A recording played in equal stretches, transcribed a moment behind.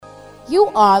You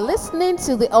are listening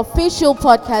to the official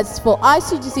podcast for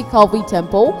ICGC Calvary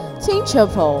Temple, Teen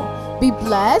Chapel. Be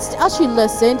blessed as you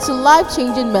listen to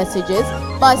life-changing messages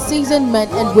by seasoned men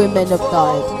and women of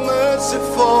God.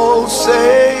 Merciful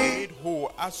Savior,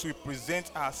 as we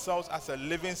present ourselves as a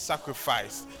living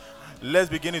sacrifice, let's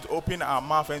begin to open our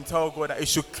mouth and tell God that it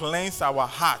should cleanse our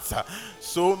hearts.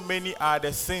 So many are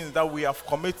the sins that we have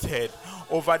committed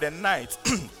over the night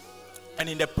and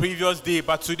in the previous day,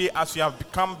 but today as we have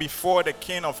come before the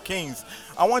King of Kings,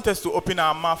 I want us to open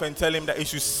our mouth and tell him that he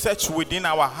should search within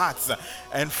our hearts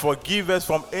and forgive us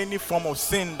from any form of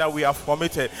sin that we have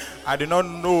committed. I do not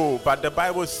know, but the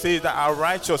Bible says that our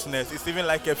righteousness is even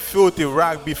like a filthy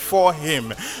rag before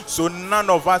him. So none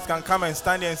of us can come and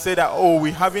stand here and say that, oh,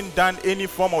 we haven't done any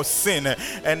form of sin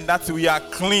and that we are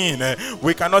clean.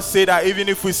 We cannot say that. Even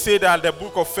if we say that the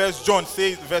book of 1 John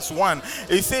says, verse 1,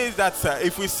 it says that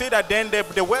if we say that, then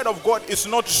the word of God is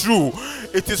not true.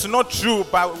 It is not true,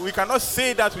 but we cannot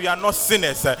say that we are not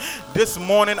sinners. This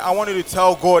morning I want you to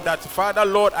tell God that, Father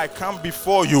Lord, I come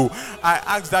before you. I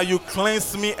ask that you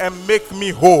cleanse me and make me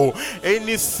whole.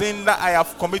 Any sin that I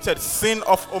have committed, sin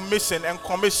of omission and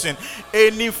commission,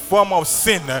 any form of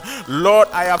sin, Lord,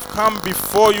 I have come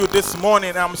before you this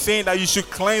morning. I'm saying that you should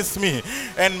cleanse me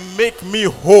and make me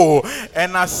whole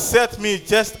and accept me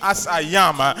just as I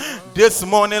am. This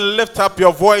morning lift up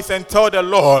your voice and tell the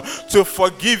Lord to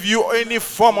forgive you any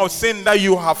form of sin that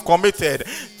you have committed.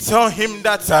 Tell him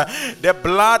that the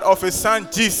blood of his son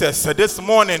Jesus, this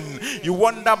morning you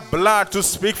want that blood to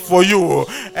speak for you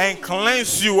and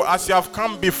cleanse you as you have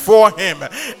come before him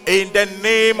in the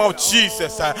name of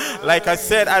Jesus. Like I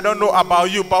said, I don't know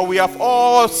about you, but we have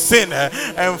all sinned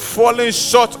and fallen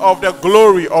short of the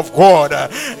glory of God.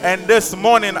 And this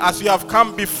morning as you have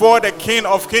come before the King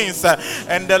of Kings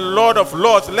and the Lord of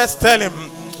Lords, let's tell him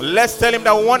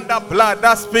that we want that blood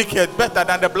that speaketh better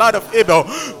than the blood of Abel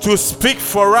to speak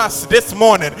for us this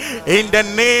morning in the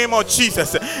name of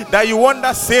Jesus. That you want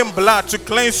that same blood to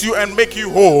cleanse you and make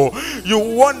you whole. You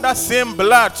want that same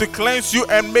blood to cleanse you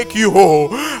and make you whole.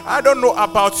 I don't know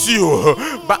about you,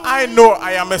 but I know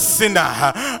I am a sinner.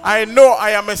 I know I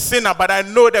am a sinner, but I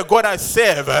know that God I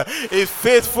serve is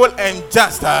faithful and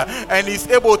just and is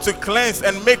able to cleanse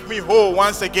and make me whole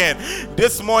once again.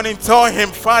 This morning tell him,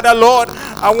 Father Lord,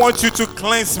 I want you to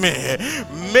cleanse me,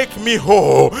 make me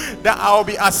whole, that I will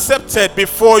be accepted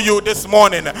before you this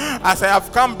morning as I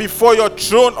have come before your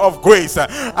throne of grace,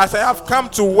 as I have come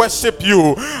to worship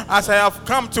you, as I have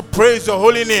come to praise your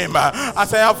holy name,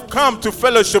 as I have come to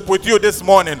fellowship with you this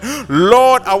morning.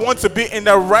 Lord, I want to be in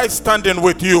the right standing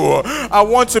with you. I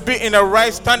want to be in the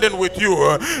right standing with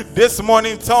you. This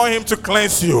morning, tell him to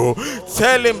cleanse you.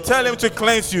 Tell him to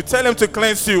cleanse you. Tell him to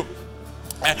cleanse you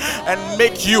and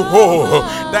make you whole,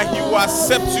 that he will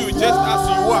accept you just as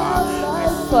you are.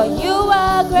 For you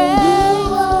are great,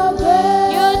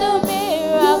 you do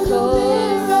miracles,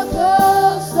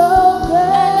 so great,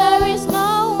 and there is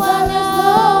no one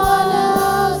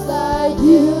else like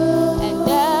you, and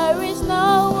there is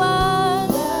no one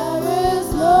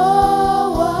else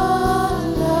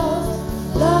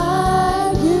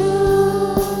like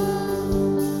you.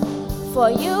 For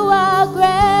you are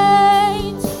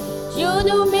great, you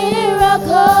do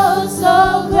miracles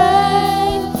so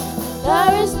great.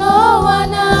 There is no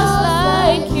one else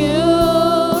like you.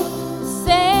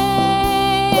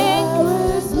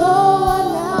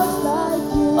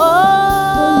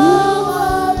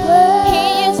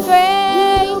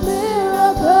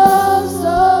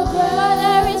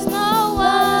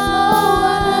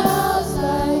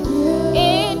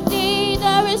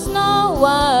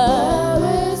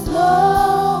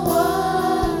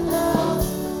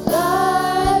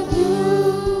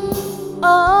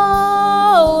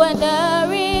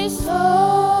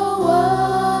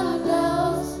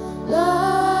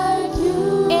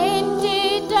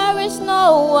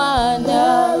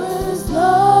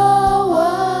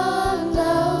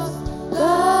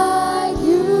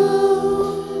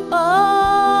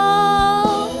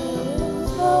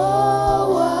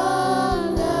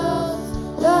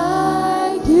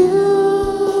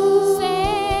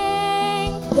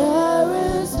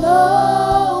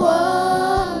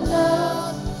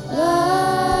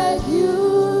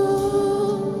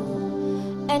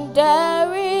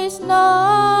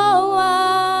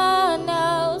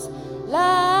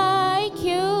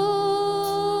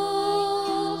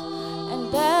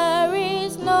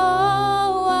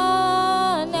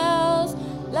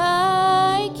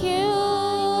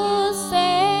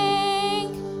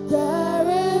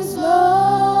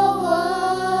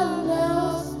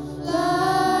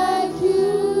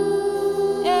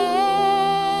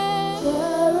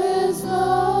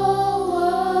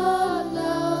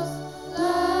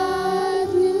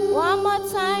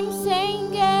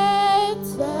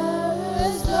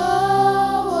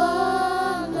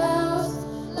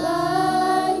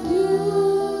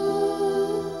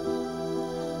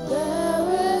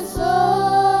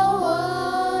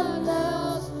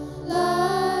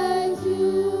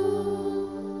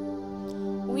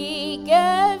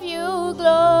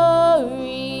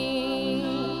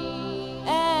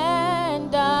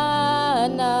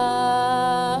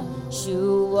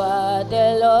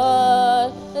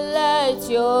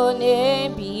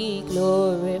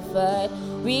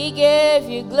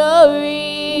 you glory.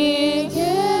 We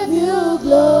give you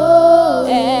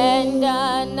glory And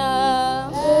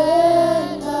honor.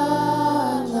 and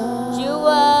honor. You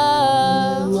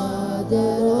are. You are the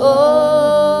Lord.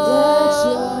 Let Oh,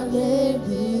 your name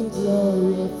be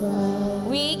glorified.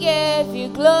 we give you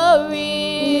glory.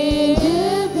 We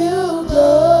give you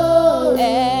glory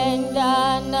And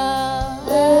honor.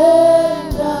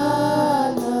 and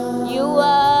honor. You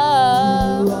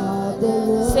are. You are the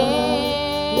Lord. Sing.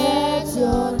 Let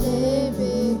your name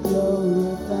be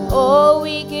glorified. Oh,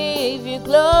 we give you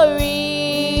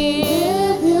glory.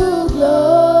 Give you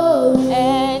glory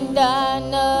And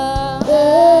honor.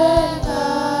 and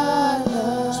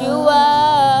honor. You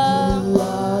are. You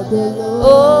are the Lord.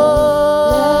 Oh,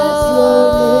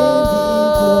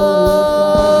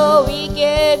 we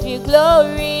give you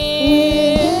glory.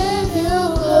 Give you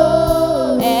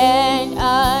glory And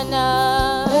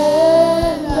honor.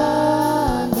 and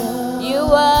honor. You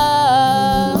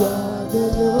are. You are the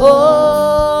Lord. Oh,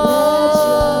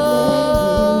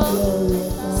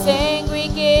 sing, we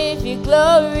give you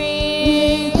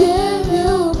glory. Give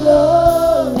you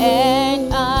glory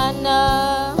And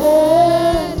honor.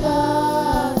 and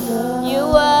honor. You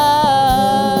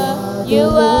are. You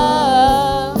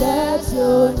are. Let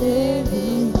your name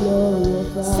be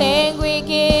glorified. Sing, we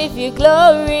give you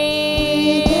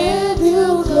glory. Give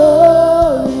you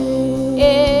glory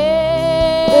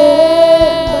Yeah.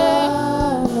 and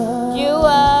honor. You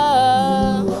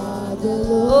are. You are the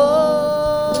Lord.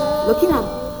 Oh. Looking at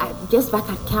just back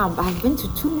at camp, I've been to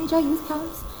 2 major youth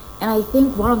camps, and I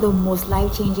think one of the most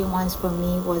life-changing ones for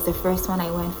me was the first one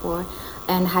I went for,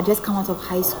 and had just come out of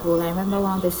high school. I remember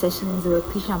one of the sessions they were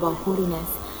preaching about holiness,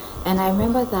 and I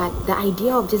remember that the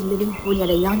idea of just living holy at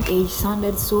a young age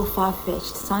sounded so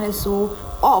far-fetched, sounded so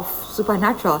off,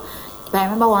 supernatural. But I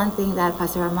remember one thing that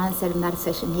Pastor Rahman said in that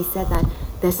session. He said that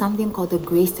there's something called the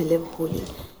grace to live holy,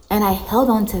 and I held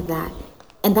on to that,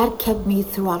 and that kept me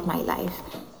throughout my life.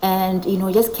 And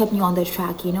just kept me on the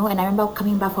track, and I remember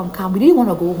coming back from camp. We didn't want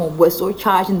to go home. We were so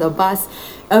charged in the bus,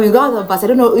 and we got on the bus. I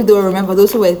don't know if they will remember,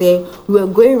 those who were there. We were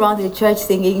going around the church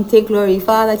singing, "Take glory,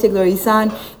 Father, take glory,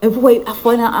 Son," and we were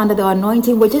falling under the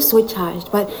anointing. We're just so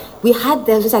charged, but we had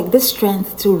just like this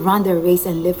strength to run the race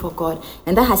and live for God,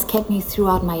 and that has kept me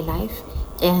throughout my life.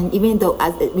 And even though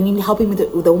helping me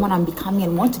with the woman I'm becoming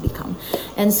and want to become.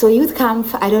 And so youth camp,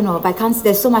 I don't know, but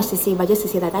there's so much to say, but just to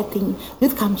say that I think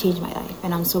youth camp changed my life,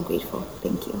 and I'm so grateful.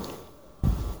 Thank you.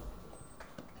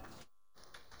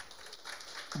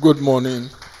 Good morning.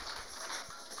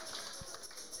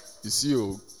 It's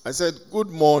you. I said, good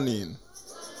morning.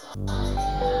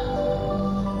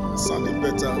 Sounding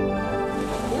better.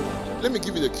 Let me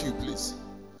give you the cue, please.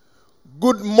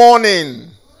 Good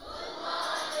morning.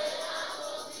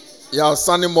 Yeah,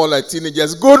 sounding more like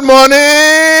teenagers. Good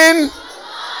morning.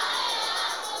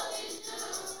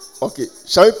 Okay,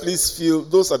 shall we please feel,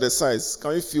 those are the sides.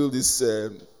 Can we feel this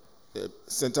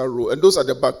center row? And those at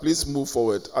the back, please move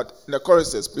forward. In the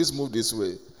choruses, please move this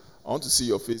way. I want to see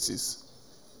your faces.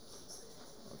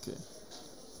 Okay.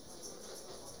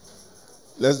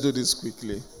 Let's do this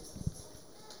quickly.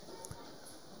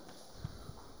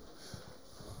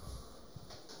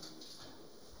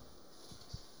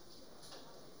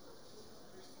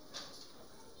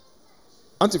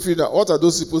 Auntie Frida, what are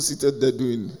those people seated there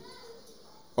doing?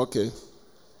 Okay.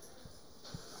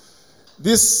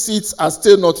 These seats are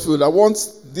still not filled. I want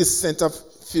this center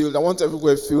filled. I want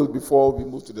everywhere filled before we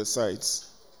move to the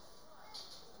sides.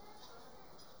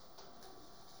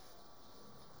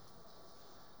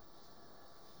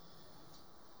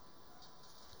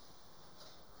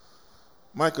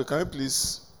 Michael, can you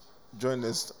please join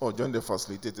us or join the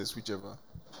facilitators, whichever?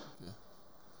 Yeah.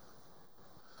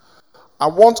 I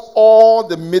want all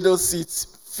the middle seats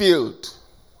filled.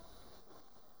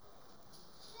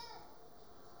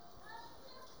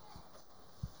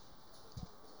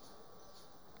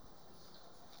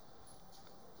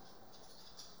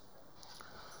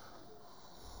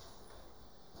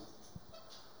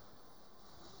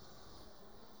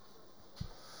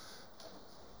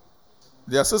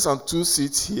 There are still some 2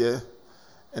 seats here,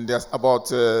 and there's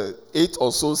about 8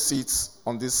 or so seats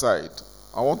on this side.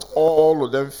 I want all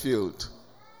of them filled.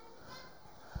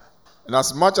 And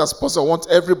as much as possible, I want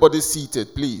everybody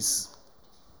seated, please.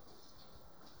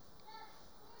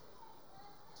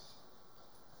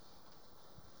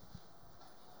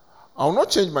 I will not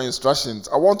change my instructions.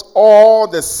 I want all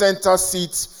the center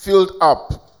seats filled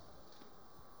up.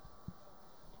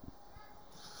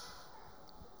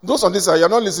 Those on this side, you're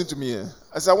not listening to me.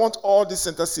 I said, I want all the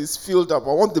center seats filled up.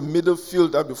 I want the middle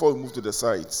filled up before we move to the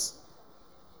sides.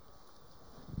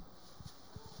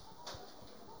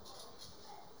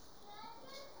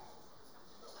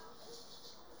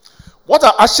 What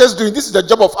are ashes doing? This is the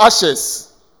job of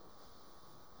ashes.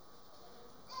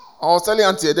 I was telling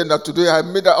Auntie Eden that today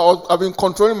I've been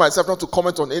controlling myself not to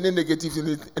comment on any negative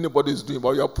thing anybody is doing,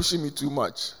 but you are pushing me too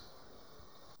much.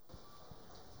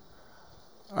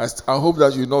 I hope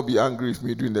that you will not be angry with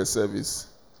me during the service.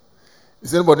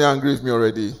 Is anybody angry with me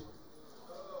already?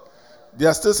 There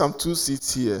are still some 2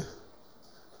 seats here.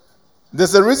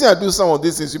 There's a reason I do some of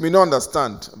these things. You may not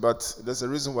understand, but there's a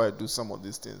reason why I do some of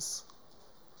these things.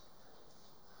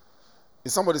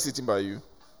 Is somebody sitting by you?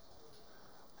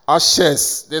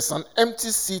 Ashes. There's an empty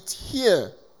seat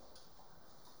here.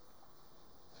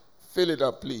 Fill it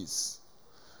up, please.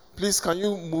 Please, can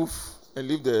you move and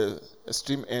leave the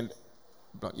extreme end?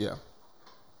 Yeah.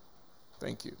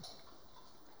 Thank you.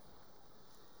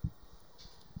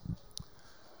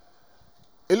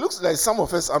 It looks like some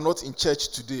of us are not in church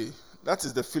today. That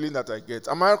is the feeling that I get.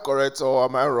 Am I correct or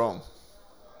am I wrong?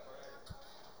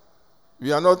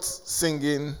 We are not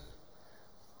singing.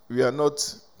 We are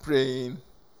not praying.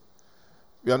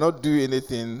 We are not doing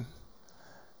anything.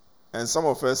 And some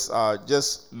of us are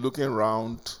just looking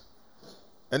around.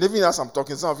 And even as I'm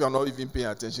talking, some of you are not even paying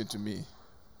attention to me.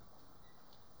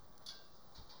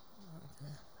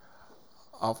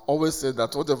 I've always said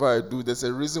that whatever I do, there's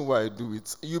a reason why I do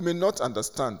it. You may not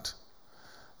understand.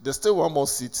 There's still one more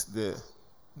seat there.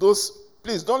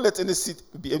 Please don't let any seat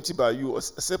be empty by you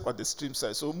except at the stream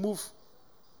side. So move.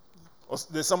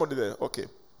 There's somebody there. Okay.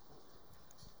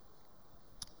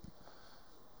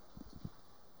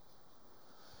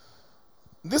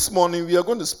 This morning we are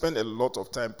going to spend a lot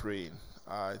of time praying.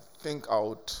 I think I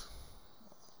would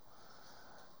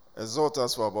exhort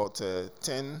us for about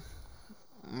 10,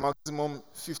 maximum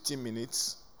 15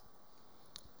 minutes,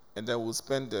 and then we'll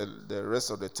spend the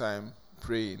rest of the time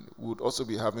praying. We'll also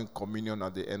be having communion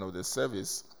at the end of the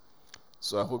service,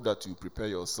 so I hope that you prepare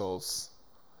yourselves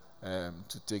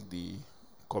to take the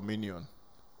communion.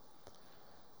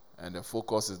 And the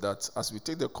focus is that as we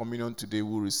take the communion today,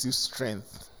 we'll receive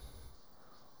strength.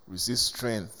 We'll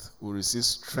receive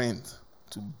strength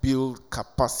to build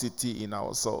capacity in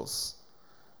ourselves,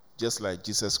 just like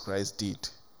Jesus Christ did,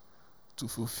 to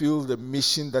fulfill the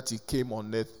mission that he came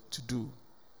on earth to do.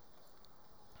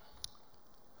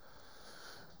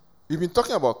 We've been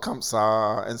talking about camps,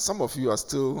 and some of you are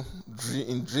still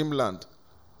in dreamland.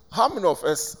 How many of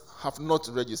us have not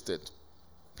registered?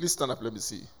 Please stand up, let me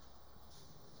see.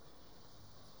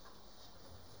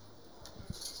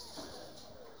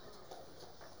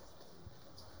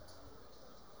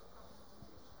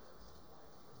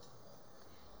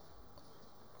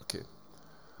 Okay.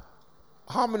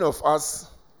 How many of us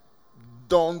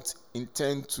don't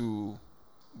intend to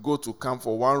go to camp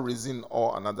for one reason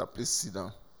or another? Please sit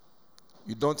down.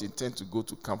 You don't intend to go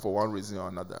to camp for one reason or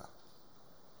another.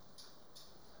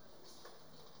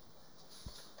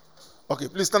 Okay,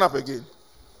 please stand up again.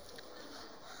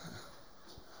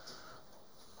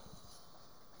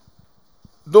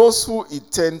 Those who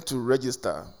intend to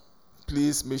register,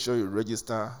 please make sure you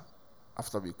register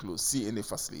after we close. See any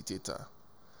facilitator.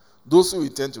 Those who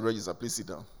intend to register, please sit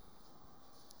down.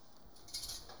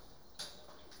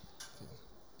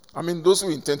 I mean, those who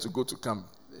intend to go to camp,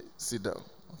 sit down.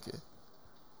 Okay.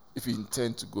 If you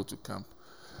intend to go to camp.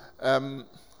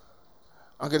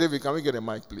 Uncle David, can we get a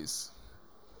mic, please?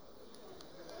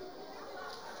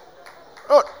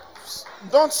 Oh,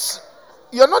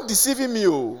 you're not deceiving me.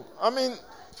 Oh. I mean,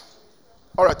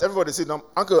 all right, everybody sit down.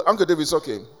 Uncle David, it's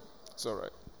okay. It's all right.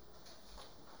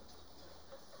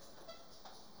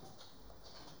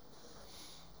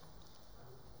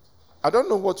 I don't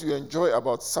know what you enjoy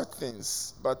about such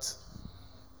things, but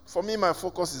for me, my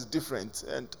focus is different.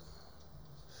 And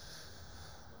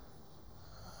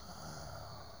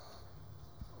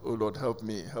oh Lord, help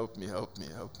me. Okay.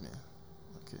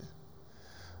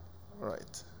 All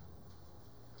right.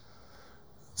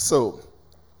 So,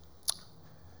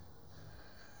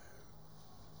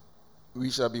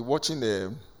 we shall be watching a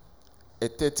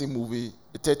 30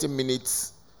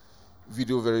 minutes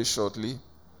video very shortly.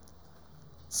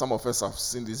 Some of us have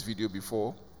seen this video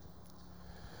before.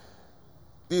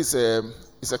 This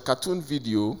is a cartoon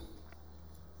video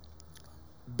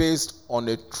based on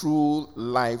a true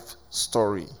life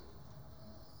story.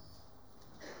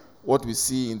 What we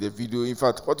see in the video, in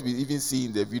fact, what we even see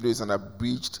in the video is an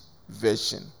abridged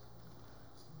version.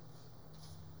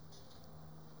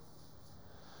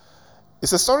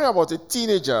 It's a story about a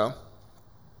teenager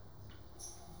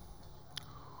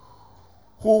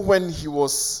who, when he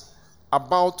was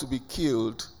about to be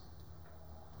killed,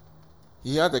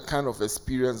 he had the kind of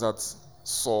experience that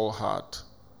Saul had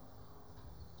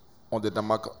on the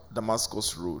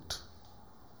Damascus road.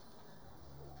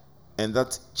 And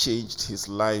that changed his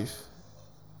life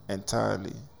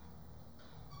entirely.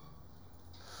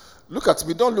 Look at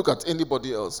me. Don't look at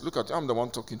anybody else. Look at, I'm the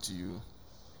one talking to you.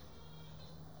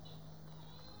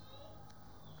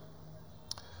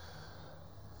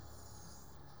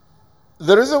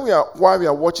 The reason why we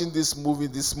are watching this movie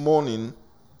this morning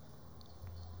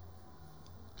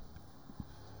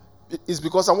is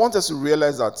because I want us to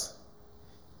realize that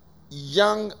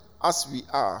young as we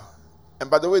are, and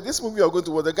by the way, this movie we are going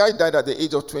to watch, the guy died at the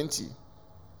age of 20.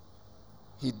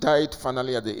 He died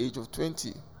finally at the age of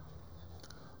 20.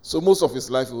 So most of his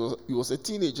life he was a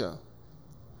teenager.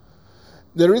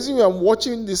 The reason we are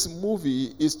watching this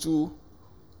movie is to,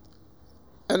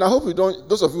 and I hope you don't,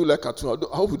 those of you who like cartoon,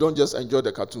 I hope you don't just enjoy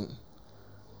the cartoon.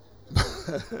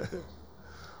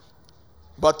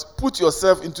 But put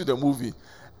yourself into the movie.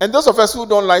 And those of us who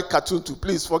don't like cartoon too,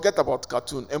 please forget about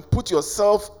cartoon and put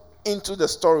yourself into the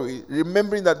story,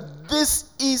 remembering that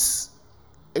this is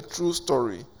a true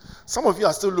story. Some of you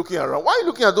are still looking around. Why are you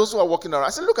looking at those who are walking around? I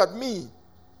said, look at me.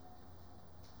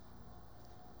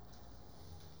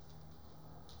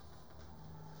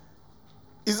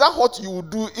 Is that what you would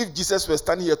do if Jesus were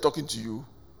standing here talking to you?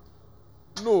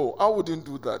 No, I wouldn't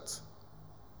do that.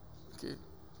 Okay.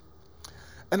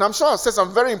 And I'm sure I've said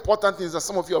some very important things that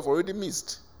some of you have already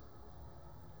missed.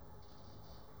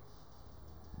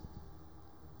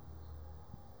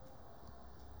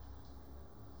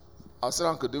 I said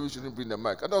Uncle David shouldn't bring the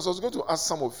mic. And I was going to ask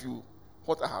some of you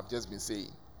what I have just been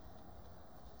saying.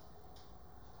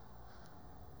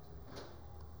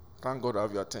 Thank God I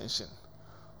have your attention.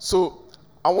 So,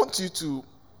 I want you to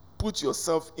put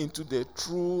yourself into the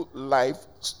true life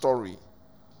story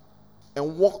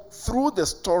and walk through the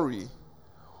story.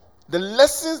 The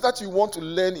lessons that you want to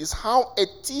learn is how a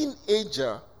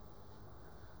teenager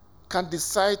can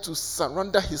decide to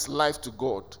surrender his life to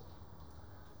God,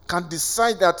 can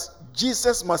decide that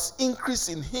Jesus must increase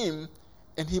in him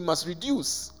and he must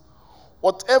reduce.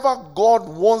 Whatever God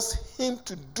wants him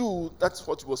to do, that's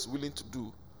what he was willing to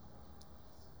do,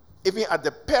 even at the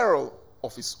peril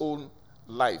of his own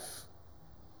life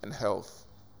and health.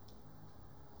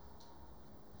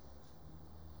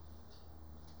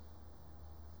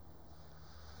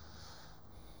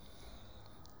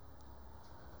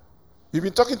 We've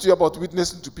been talking to you about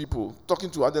witnessing to people,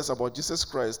 talking to others about Jesus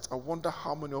Christ. I wonder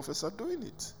how many of us are doing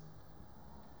it.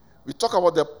 We talk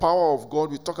about the power of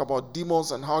God. We talk about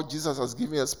demons and how Jesus has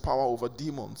given us power over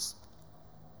demons.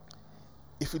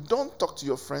 If you don't talk to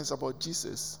your friends about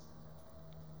Jesus,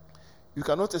 you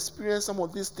cannot experience some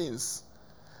of these things.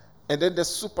 And then the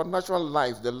supernatural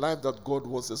life, the life that God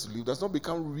wants us to live, does not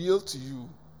become real to you.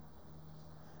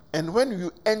 And when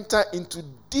you enter into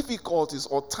difficulties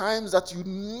or times that you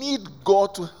need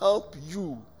God to help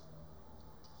you,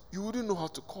 you wouldn't know how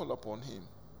to call upon him.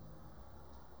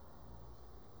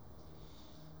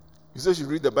 You say you should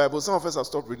read the Bible. Some of us have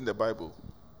stopped reading the Bible.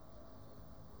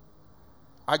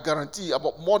 I guarantee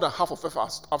about more than half of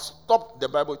us have stopped the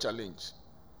Bible challenge.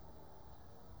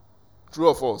 True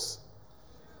or false?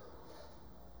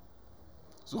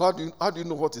 So how do you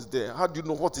know what is there? How do you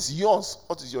know what is yours?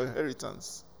 What is your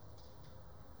inheritance?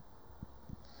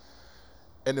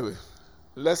 Anyway,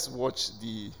 let's watch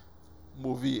the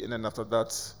movie, and then after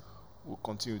that, we'll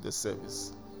continue the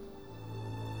service.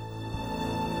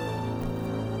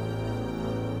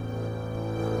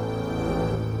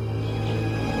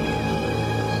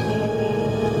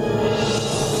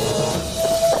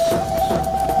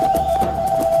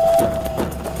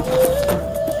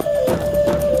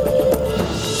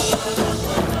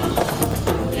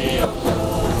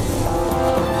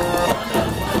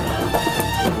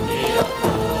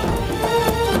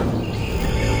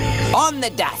 The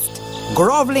dust,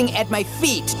 groveling at my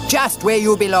feet just where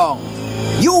you belong.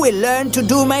 You will learn to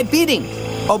do my bidding,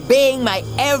 obeying my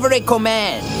every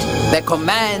command, the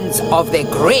commands of the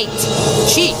great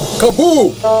chief.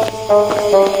 Kaboo!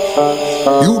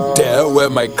 You dare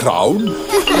wear my crown?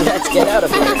 Let's get out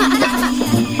of here.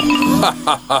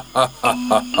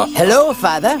 Hello,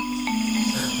 Father.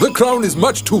 The crown is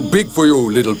much too big for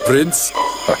you, little prince.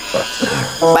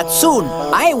 But soon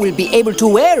I will be able to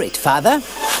wear it, Father.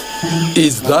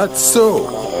 Is that so?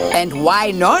 And why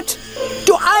not?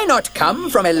 Do I not come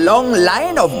from a long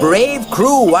line of brave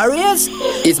crew warriors?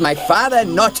 Is my father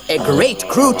not a great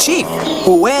crew chief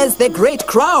who wears the great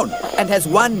crown and has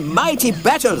won mighty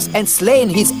battles and slain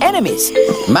his enemies?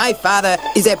 My father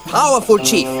is a powerful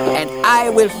chief, and I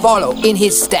will follow in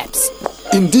his steps.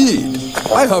 Indeed,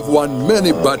 I have won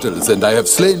many battles and I have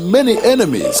slain many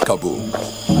enemies, Kaboo.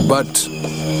 But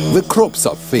the crops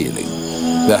are failing.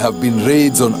 There have been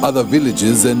raids on other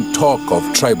villages and talk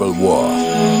of tribal war.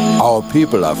 Our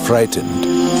people are frightened.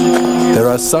 There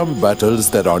are some battles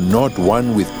that are not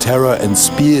won with terror and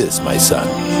spears, my son.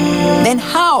 Then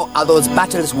how are those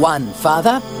battles won,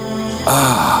 Father?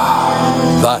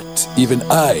 That even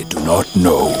I do not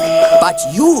know. But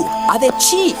you are the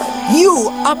chief. You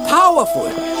are powerful.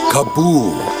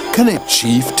 Kabu, can a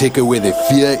chief take away the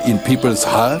fear in people's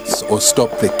hearts or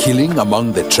stop the killing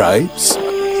among the tribes?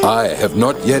 I have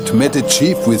not yet met a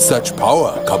chief with such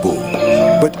power, Kabu.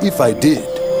 But if I did,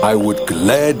 I would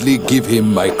gladly give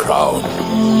him my crown.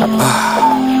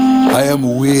 I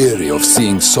am weary of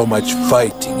seeing so much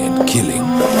fighting and killing.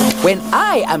 When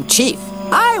I am chief,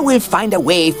 I will find a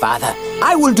way, Father.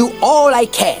 I will do all I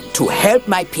can to help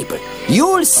my people.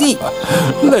 You'll see.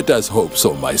 Let us hope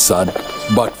so, my son.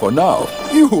 But for now,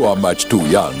 you are much too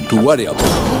young to worry about.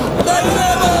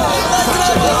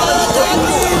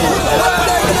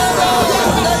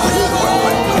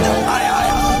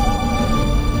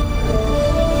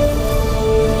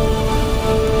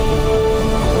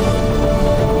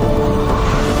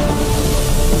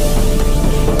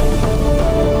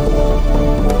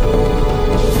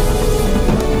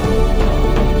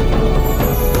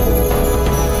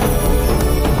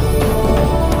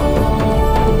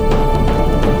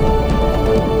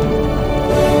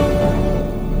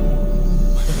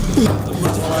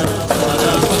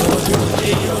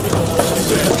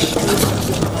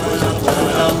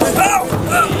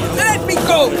 Let me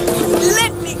go!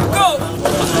 Let me go!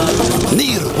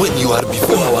 Kneel when you are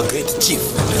before our great chief.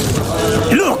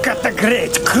 Look at the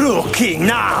great Crew King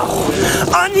now,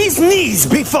 on his knees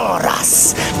before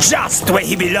us, just where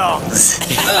he belongs.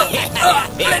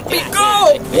 Let me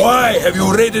go! Why have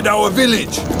you raided our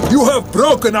village? You have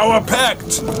broken our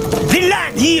pact. The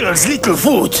land yields little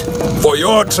food. For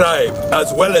your tribe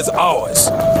as well as ours.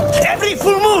 Every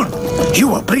full moon, you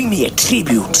will bring me a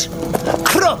tribute.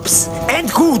 Crops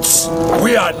and goods.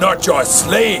 We are not your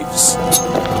slaves.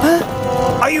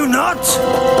 Are you not?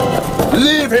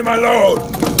 Leave him alone.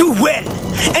 Do well,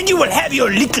 and you will have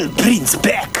your little prince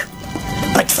back.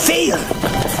 But fail,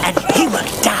 and he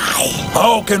will die.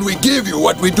 How can we give you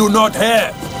what we do not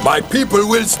have? My people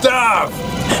will starve.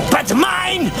 But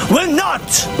mine will not.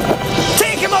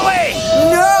 Take him away.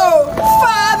 No!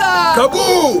 Father!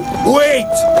 Kabu!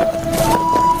 Wait!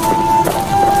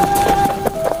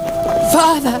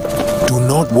 Father! Do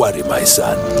not worry, my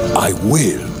son. I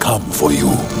will come for you.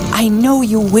 I know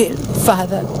you will,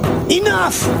 Father.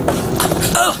 Enough!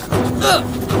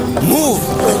 Move!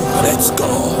 Let's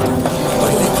go.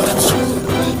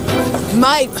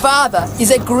 My father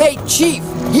is a great chief.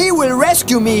 He will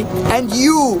rescue me, and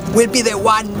you will be the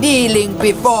one kneeling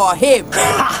before him.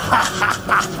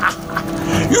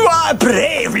 You are a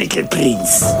brave little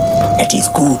prince. It is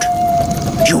good.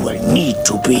 You will need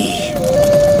to be.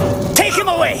 Take him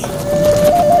away.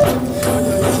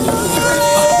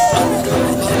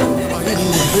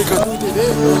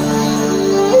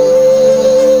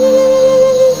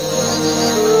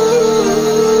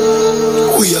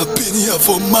 We have been here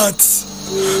for months.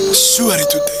 Surely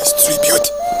today's tribute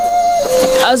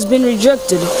has been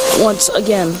rejected once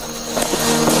again.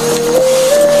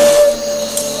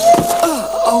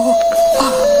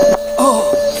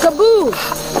 Kabu!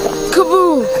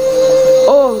 Kabu!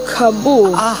 Oh,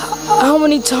 Kabu. How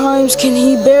many times can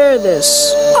he bear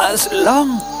this? As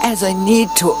long as I need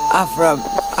to, Avram.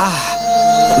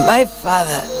 My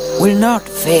father will not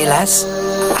fail us.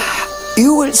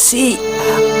 You will see.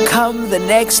 Come the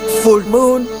next full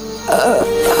moon.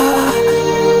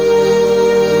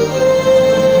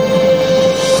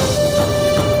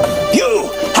 You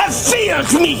have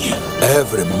failed me.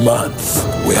 Every month,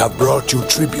 we have brought you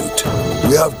tribute.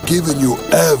 We have given you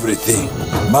everything.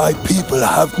 My people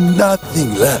have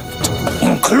nothing left.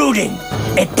 Including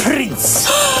a prince.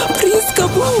 Prince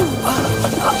Kabu.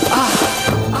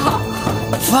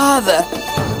 Father.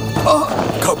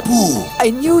 Kabu,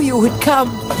 I knew you would come.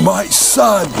 my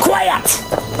son. Quiet!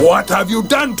 What have you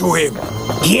done to him?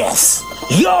 Yes,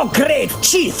 your great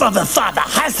chief of the father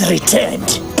has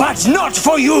returned, but not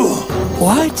for you.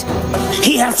 What?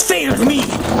 He has failed me,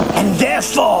 and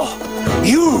therefore,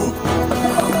 you.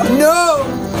 No!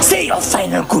 Say your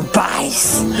final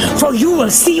goodbyes, for you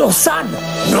will see your son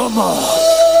no more.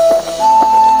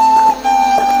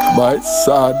 My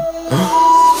son,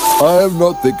 I am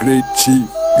not the great chief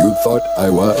you thought I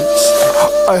was.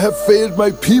 I have failed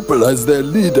my people as their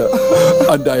leader,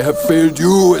 and I have failed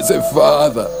you as a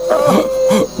father.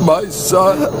 My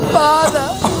son.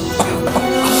 Father!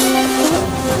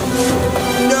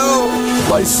 No!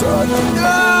 My son.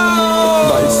 No!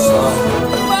 My son.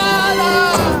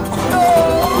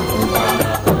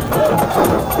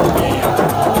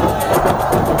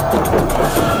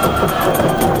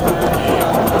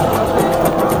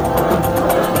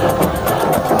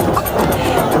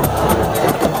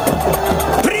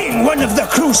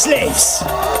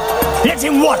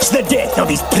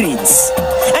 this prince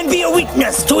and be a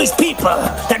witness to his people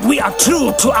that we are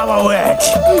true to our word.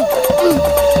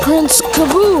 Prince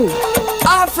Kaboo!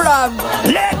 Afram!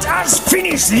 Let us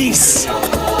finish this.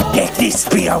 Let this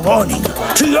be a warning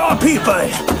to your people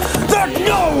that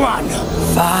no one,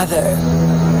 Father,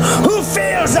 who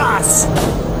fails us,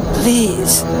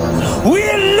 please,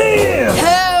 will live.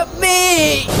 help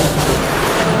me!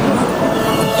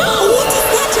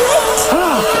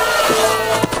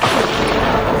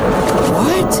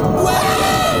 What?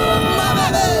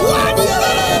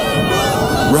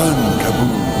 Run, Kaboo.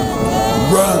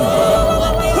 Run.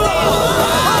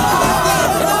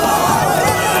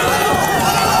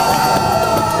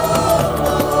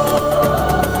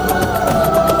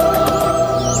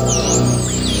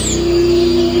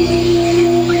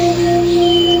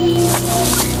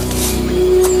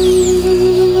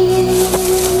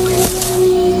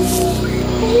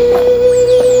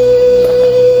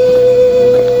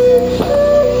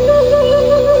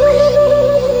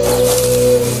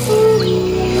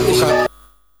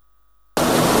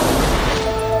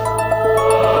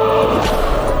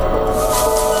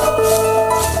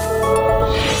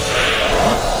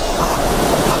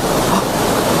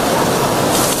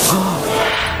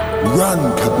 Run,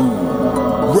 Kaboo.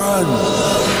 Run.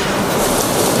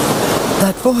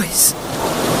 That voice.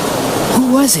 Who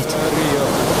was it?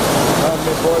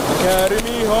 Coming for to carry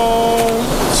me home.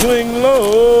 Swing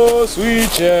low, sweet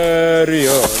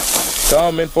chariot.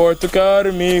 Coming for to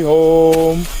carry me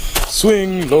home.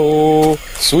 Swing low,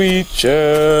 sweet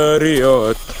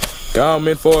chariot.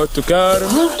 Coming for to carry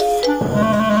me.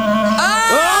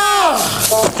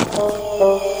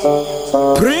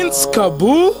 Prince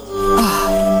Kaboo?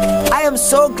 I am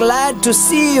so glad to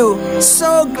see you.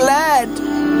 So glad.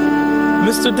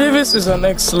 Mr. Davis is an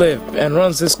ex-slave and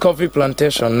runs this coffee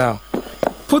plantation now.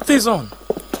 Put these on.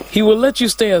 He will let you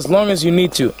stay as long as you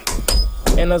need to.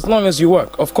 And as long as you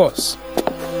work, of course.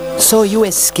 So you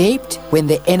escaped when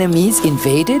the enemies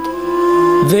invaded?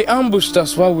 They ambushed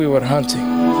us while we were hunting.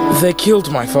 They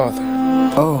killed my father.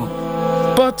 Oh.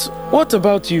 But what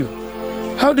about you?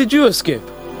 How did you escape?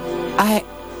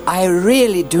 I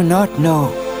really do not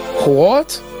know.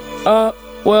 What?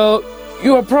 Well,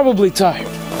 you are probably tired.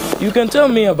 You can tell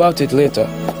me about it later.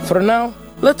 For now,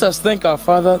 let us thank our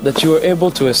Father that you were able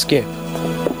to escape.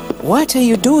 What are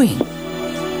you doing?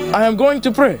 I am going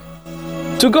to pray.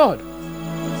 To God.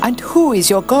 And who is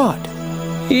your God?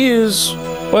 He is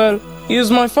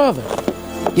my father.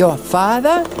 Your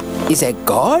father is a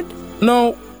God?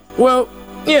 No, well,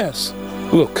 yes.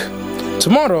 Look,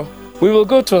 tomorrow we will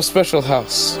go to a special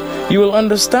house. You will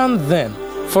understand then.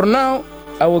 For now,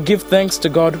 I will give thanks to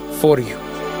God for you.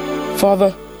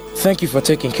 Father, thank you for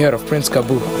taking care of Prince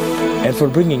Kaboo and for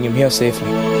bringing him here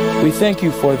safely. We thank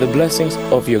you for the blessings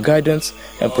of your guidance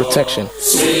and protection.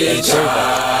 Sweet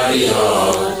chariot,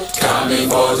 coming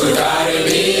for to carry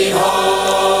me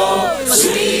home.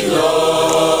 Sweet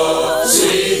Lord,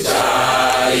 sweet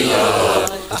chariot,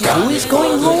 who is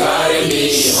going home? Carry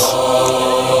me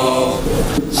home.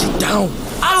 Sit down.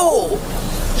 Ow!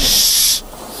 Shh.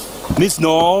 Miss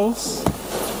Knowles?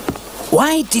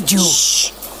 Why did you?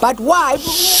 Shh. But why?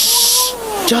 Shh.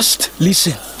 Just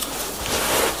listen.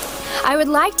 I would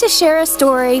like to share a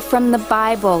story from the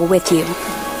Bible with you.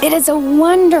 It is a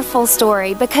wonderful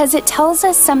story because it tells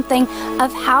us something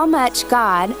of how much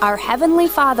God, our Heavenly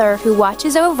Father who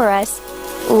watches over us,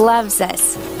 loves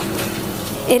us.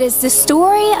 It is the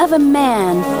story of a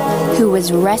man who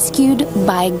was rescued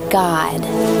by God.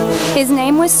 His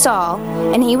name was Saul,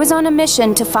 and he was on a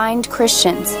mission to find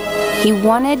Christians. He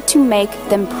wanted to make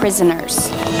them prisoners.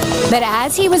 But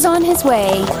as he was on his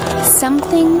way,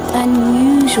 something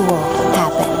unusual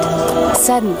happened.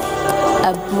 Suddenly,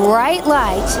 a bright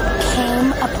light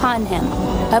came upon him.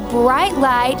 A bright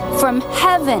light from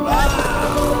heaven.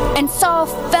 And Saul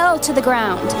fell to the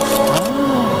ground.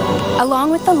 Along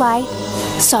with the light,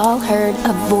 Saul heard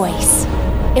a voice.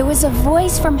 It was a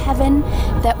voice from heaven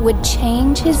that would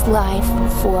change his life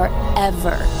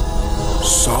forever.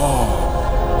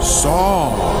 Saul,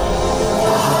 Saul.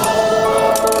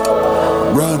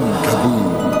 Run,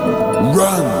 Kaboo,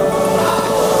 run.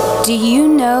 Do you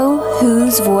know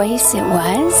whose voice it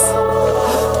was?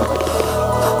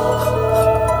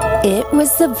 It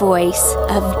was the voice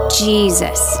of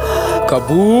Jesus.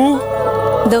 Kaboo?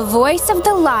 The voice of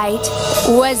the light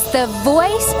was the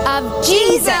voice of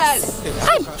Jesus.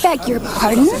 I beg your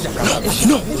pardon?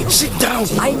 No, sit down.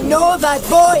 I know that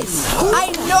voice.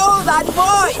 I know that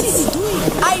voice.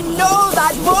 I know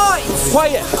that voice.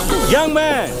 Quiet, young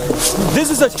man.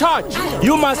 This is a church.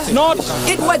 You must not.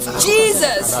 It was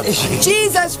Jesus.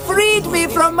 Jesus freed me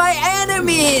from my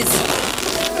enemies.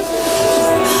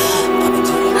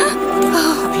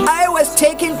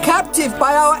 captive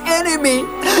by our enemy.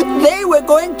 They were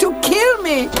going to kill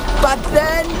me, but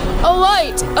then... A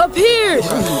light appeared!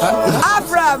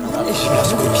 Avram!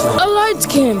 A light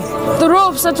came. The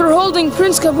ropes that were holding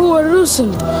Prince Kabu were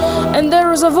loosened, and there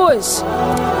was a voice.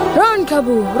 Run,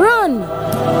 Kabu, run!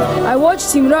 I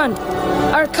watched him run.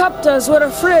 Our captors were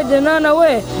afraid and ran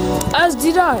away, as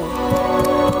did I.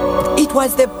 It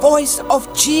was the voice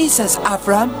of Jesus,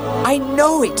 Avram. I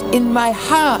know it in my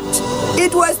heart.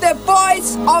 It was the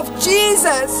voice of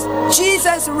Jesus.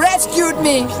 Jesus rescued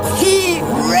me. He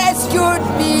rescued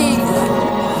me.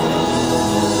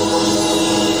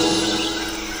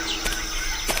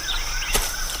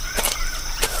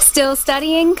 Still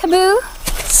studying, Kabu?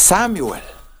 Samuel,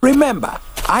 remember,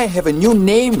 I have a new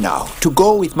name now to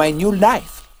go with my new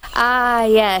life. Ah,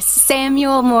 yes,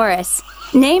 Samuel Morris.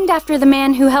 Named after the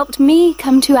man who helped me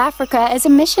come to Africa as a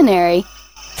missionary.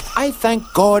 I thank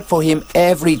God for him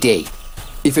every day.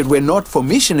 If it were not for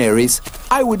missionaries,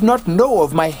 I would not know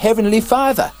of my Heavenly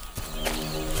Father.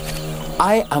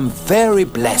 I am very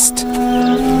blessed.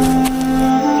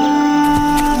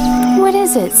 What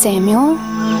is it, Samuel?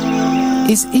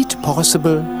 Is it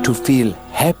possible to feel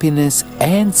happiness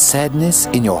and sadness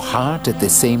in your heart at the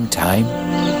same time?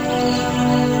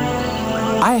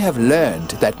 I have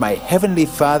learned that my Heavenly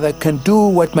Father can do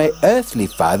what my earthly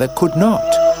father could not.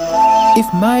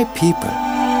 If my people,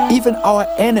 even our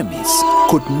enemies,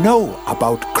 could know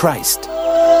about Christ,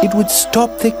 it would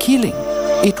stop the killing.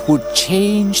 It would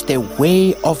change the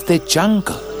way of the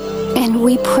jungle. And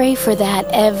we pray for that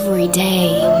every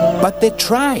day. But the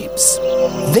tribes,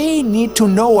 they need to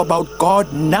know about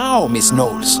God now, Miss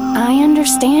Knowles. I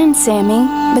understand, Sammy,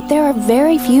 but there are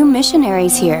very few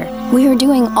missionaries here. We are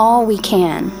doing all we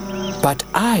can. But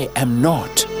I am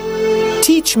not.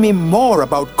 Teach me more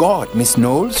about God, Miss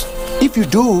Knowles. If you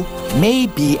do,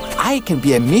 maybe I can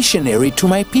be a missionary to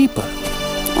my people.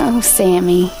 Oh,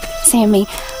 Sammy,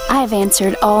 I've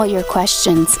answered all your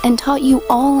questions and taught you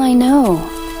all I know.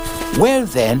 Well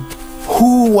then,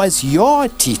 who was your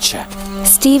teacher?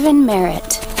 Stephen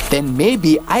Merritt. Then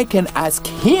maybe I can ask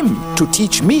him to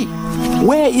teach me.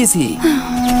 Where is he?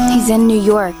 He's in New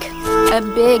York, a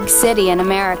big city in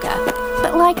America.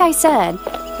 But like I said,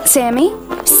 Sammy,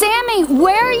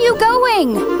 where are you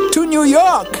going? To New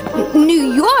York.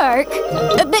 New York?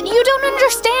 But you don't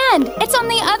understand. It's on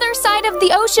the other side of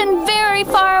the ocean, very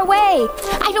far away.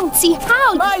 I don't see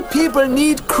how. My people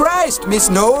need Christ, Miss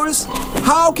Knowles.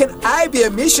 How can I be a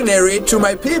missionary to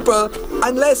my people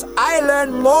unless I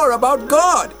learn more about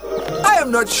God? I am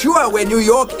not sure where New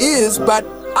York is, but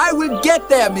I will get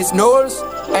there, Miss Knowles.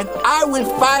 And I will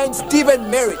find Stephen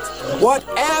Merritt,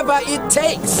 whatever it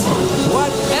takes.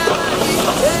 Whatever it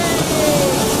takes.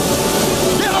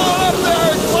 Get on up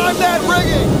there and climb that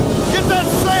rigging. Get that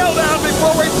sail down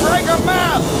before we break a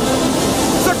mast.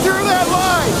 Secure that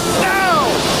line, now!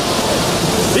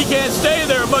 He can't stay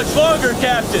there much longer,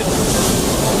 Captain.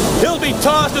 He'll be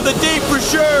tossed in the deep for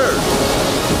sure.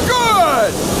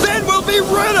 Good! Then we'll be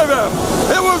rid of him!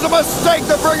 It was a mistake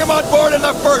to bring him on board in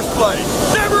the first place!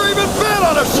 Never even been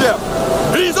on a ship!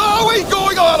 He's always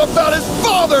going on about his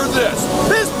father this,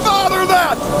 his father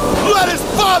that! Let his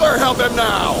father help him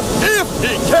now! If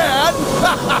he can!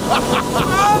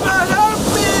 Mama, help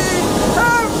me!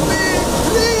 Help me,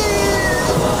 please!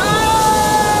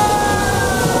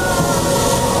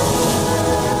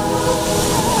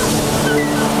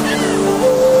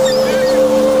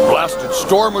 Blasted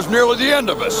storm was nearly the end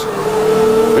of us.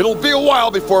 It'll be a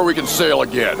while before we can sail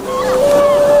again.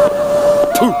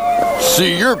 Pooh.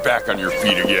 See, you're back on your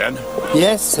feet again.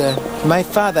 Yes, sir. My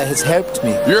father has helped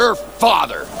me. Your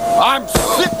father? I'm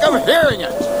sick of hearing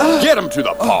it. Get him to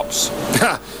the pumps.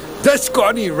 That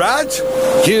scrawny rat?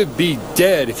 He'll be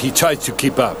dead if he tries to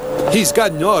keep up. He's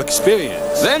got no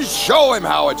experience. Then show him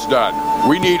how it's done.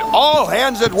 We need all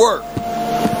hands at work.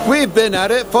 We've been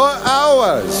at it for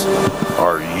hours.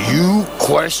 Are you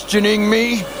questioning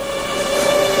me?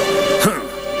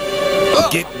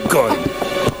 Get going.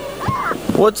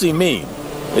 What's he mean?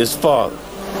 His father?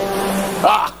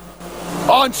 Ah!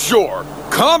 On shore,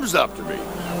 comes up to me.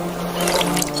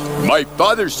 My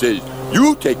father says,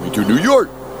 you take me to New York.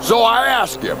 So I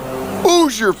ask him,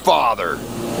 who's your father?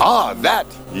 Ah, that,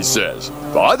 he says.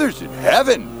 Father's in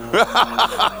heaven.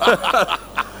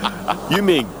 You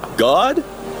mean God?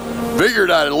 Figured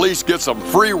I'd at least get some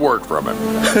free work from him.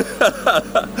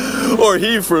 Or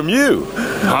he from you.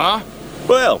 Huh?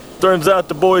 Well, turns out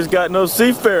the boy's got no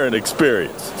seafaring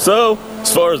experience. So,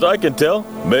 as far as I can tell,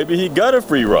 maybe he got a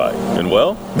free ride. And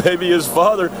well, maybe his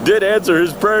father did answer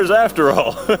his prayers after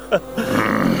all.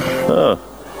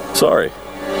 Sorry.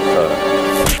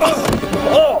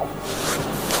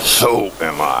 So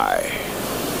am I.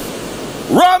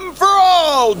 Rum for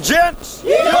all, gents!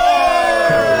 It'll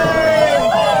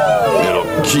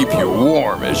keep you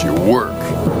warm as you work.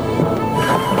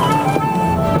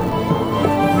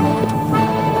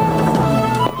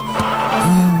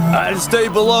 I'd stay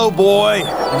below, boy.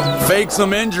 Fake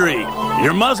some injury.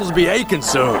 Your muscles be aching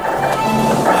soon.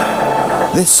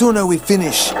 The sooner we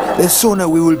finish, the sooner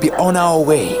we will be on our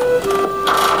way.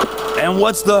 And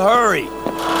what's the hurry?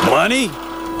 Money?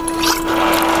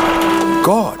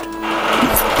 God.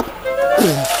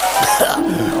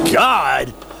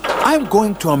 God? I'm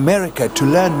going to America to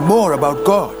learn more about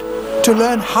God, to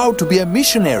learn how to be a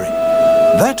missionary.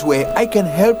 That way I can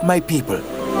help my people.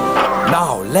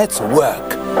 Now let's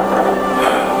work.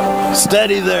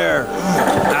 Steady there.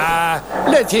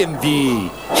 Let him be.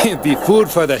 He'll be food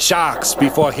for the sharks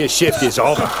before his shift is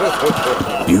over.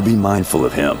 You be mindful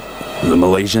of him. The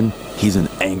Malaysian, he's an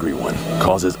angry one.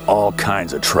 Causes all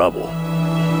kinds of trouble.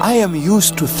 I am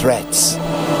used to threats.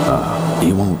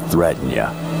 He won't threaten you.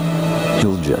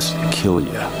 He'll just kill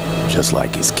you, just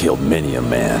like he's killed many a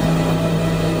man.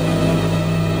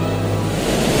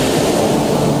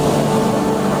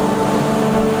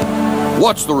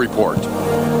 What's the report?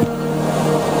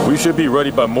 We should be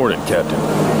ready by morning, Captain.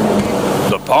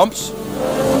 The pumps?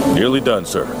 Nearly done,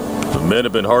 sir. The men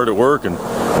have been hard at work, and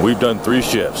we've done 3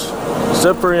 shifts.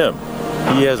 Except for him.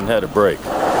 He hasn't had a break.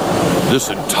 This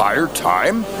entire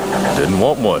time? Didn't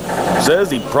want one.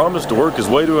 Says he promised to work his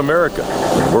way to America.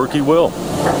 And work he will.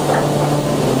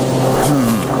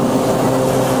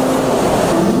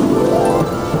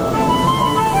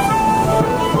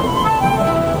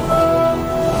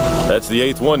 That's the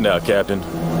 8th one now, Captain.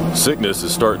 Sickness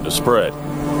is starting to spread.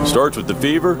 Starts with the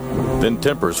fever, then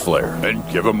tempers flare. And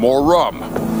give him more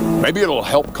rum. Maybe it'll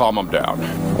help calm him down.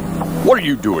 What are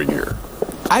you doing here?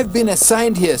 I've been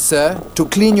assigned here, sir, to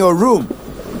clean your room.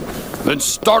 Then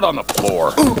start on the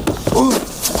floor.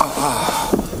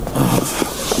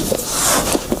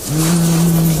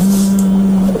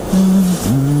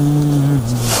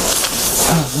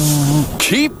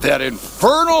 Keep that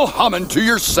infernal humming to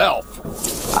yourself.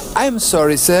 I'm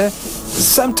sorry, sir.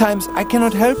 Sometimes I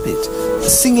cannot help it.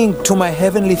 Singing to my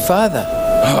Heavenly Father.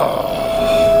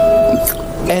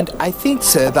 And I think,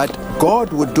 sir, that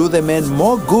God would do the men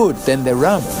more good than the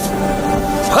rum.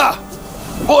 Ha!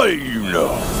 What do you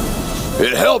know?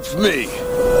 It helps me.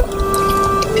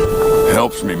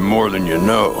 Helps me more than you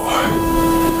know.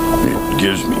 It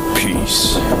gives me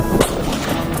peace.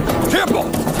 Kimball!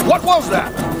 What was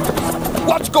that?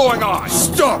 What's going on?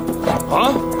 Stop!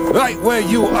 Huh? Right where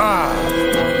you are.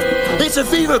 It's a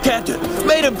fever, Captain.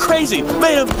 Made him crazy.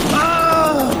 Made him...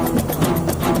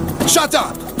 Shut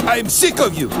up! I'm sick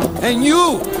of you. And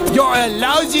you're a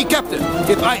lousy captain,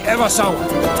 if I ever saw one.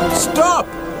 Stop!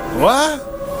 What?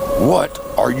 What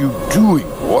are you doing,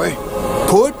 boy?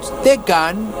 Put the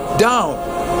gun down.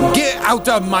 Get out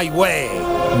of my way.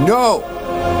 No.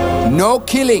 No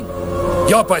killing.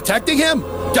 You're protecting him?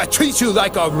 That treats you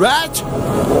like a rat?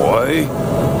 Boy?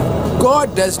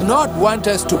 God does not want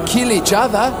us to kill each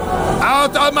other.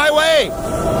 Out of my way!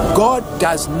 God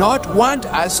does not want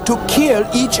us to kill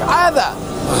each other.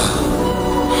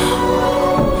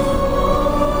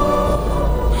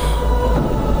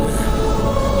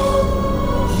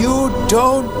 You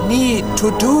don't need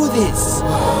to do this.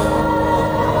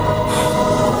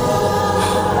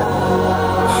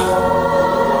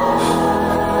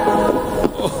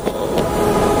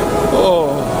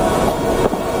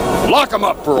 Lock him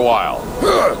up for a while.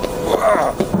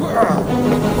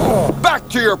 Back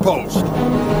to your post.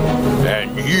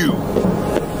 And you.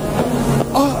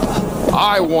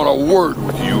 I want a word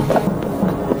with you.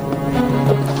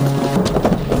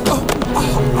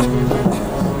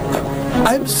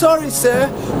 I'm sorry, sir.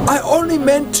 I only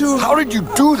meant to... How did you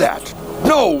do that?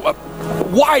 No,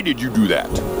 why did you do that?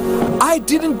 I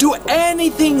didn't do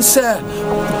anything, sir.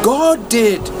 God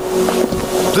did.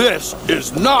 This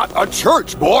is not a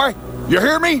church, boy. You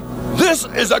hear me? This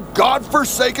is a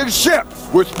God-forsaken ship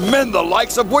with men the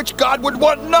likes of which God would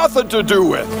want nothing to do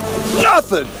with.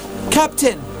 Nothing!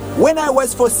 Captain, when I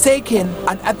was forsaken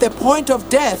and at the point of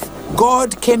death,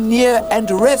 God came near and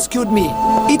rescued me.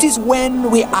 It is when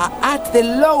we are at the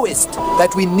lowest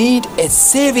that we need a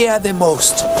savior the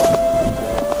most.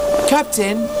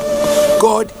 Captain,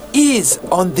 God is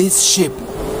on this ship.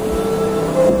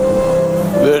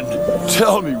 Then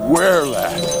tell me where,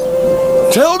 lad.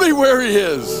 Tell me where he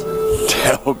is.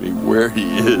 Tell me where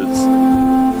he is.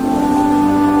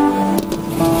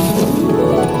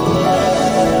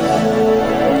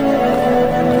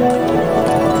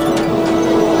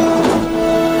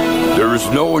 There is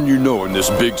no one you know in this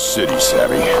big city,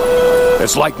 Savvy.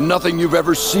 It's like nothing you've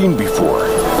ever seen before.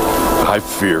 I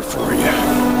fear for you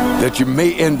that you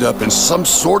may end up in some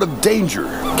sort of danger.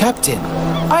 Captain,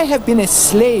 I have been a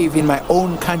slave in my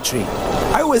own country.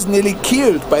 I was nearly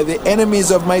killed by the enemies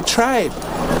of my tribe.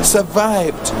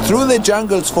 Survived through the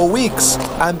jungles for weeks,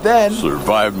 and then...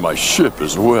 Survived my ship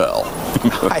as well.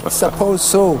 I suppose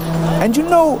so. And you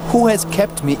know who has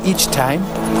kept me each time?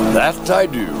 That I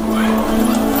do.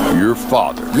 Your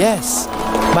father. Yes,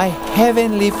 my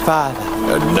heavenly Father.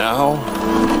 And now,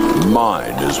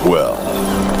 mine as well.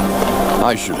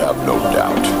 I should have no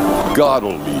doubt. God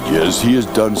will lead you as he has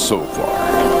done so far.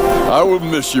 I will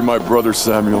miss you, my brother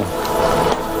Samuel.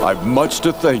 I've much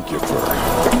to thank you for.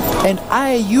 And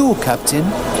I you, Captain.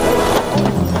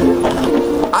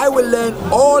 I will learn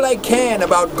all I can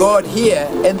about God here,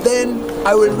 and then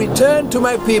I will return to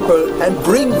my people and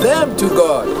bring them to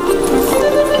God.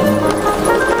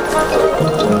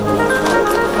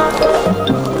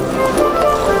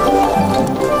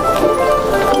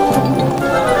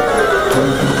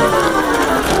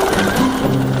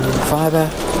 Father,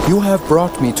 you have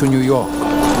brought me to New York.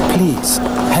 Please,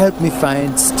 help me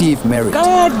find Steve Merritt.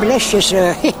 God bless you,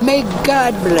 sir. May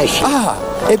God bless you. Ah,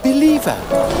 a believer.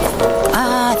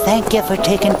 Thank you for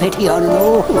taking pity on me.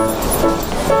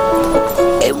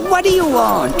 What do you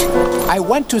want? I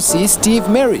want to see Steve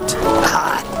Merritt.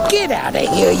 Get out of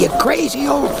here, you crazy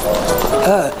old...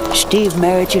 Steve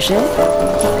Merritt, you said?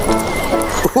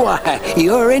 Why,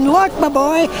 you're in luck, my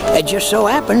boy. It just so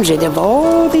happens that of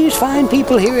all these fine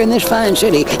people here in this fine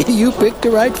city, you picked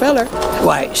the right feller.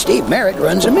 Why, Steve Merritt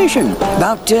runs a mission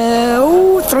about,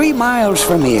 3 miles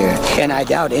from here, and I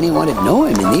doubt anyone would know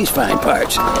him in these fine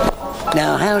parts.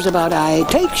 Now, how's about I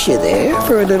takes you there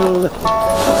for a little...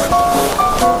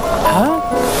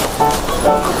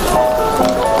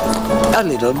 A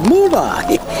little moolah,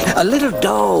 a little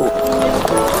dough.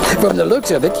 From the looks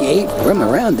of it, you ain't from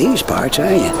around these parts, are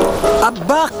you? $1,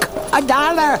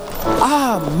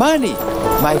 $1. Money.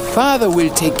 My father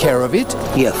will take care of it.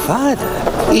 Your father?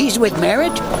 He's with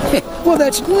Merritt? Well,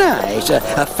 that's nice.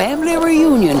 A family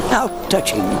reunion. How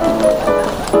touching.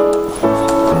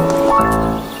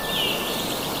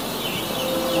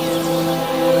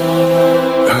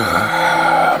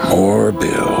 More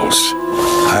bills.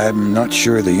 I'm not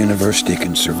sure the university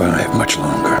can survive much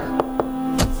longer.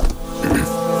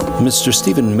 Mr.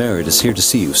 Stephen Merritt is here to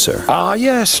see you, sir.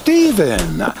 Yes,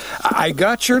 Stephen. I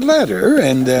got your letter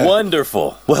and...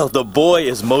 Wonderful. Well, the boy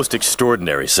is most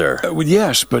extraordinary, sir.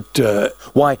 Yes, but...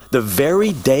 Why, the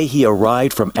very day he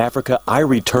arrived from Africa, I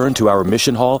returned to our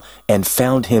mission hall and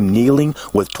found him kneeling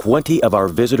with 20 of our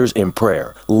visitors in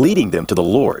prayer, leading them to the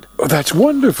Lord. That's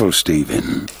wonderful,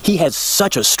 Stephen. He has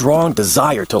such a strong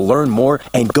desire to learn more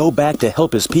and go back to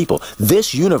help his people.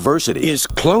 This university... is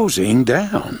closing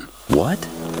down. What?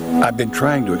 I've been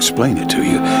trying to explain it to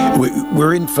you.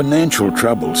 We're in financial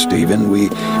trouble, Stephen. We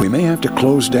may have to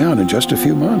close down in just a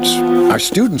few months. Our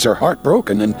students are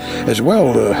heartbroken and, as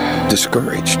well,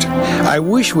 discouraged. I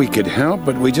wish we could help,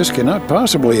 but we just cannot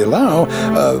possibly allow...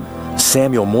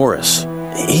 Samuel Morris.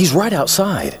 He's right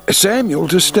outside. Samuel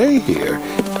to stay here.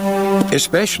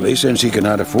 Especially since he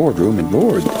cannot afford room and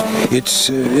board.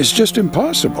 It's just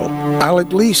impossible. I'll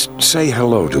at least say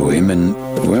hello to him and,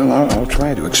 well, I'll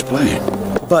try to explain.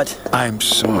 But... I'm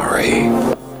sorry.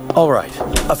 All right.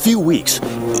 A few weeks.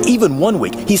 Even 1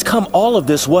 week. He's come all of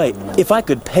this way. If I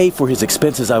could pay for his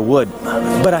expenses, I would.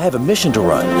 But I have a mission to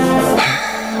run.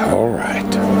 All right.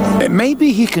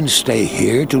 Maybe he can stay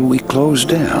here till we close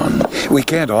down. We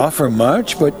can't offer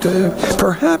much, but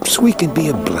perhaps we can be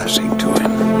a blessing to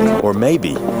him. Or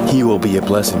maybe he will be a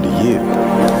blessing to you.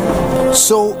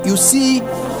 So, you see,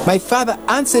 my father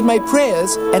answered my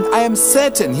prayers, and I am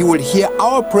certain he will hear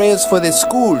our prayers for the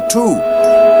school, too.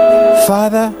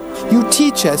 Father, you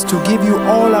teach us to give you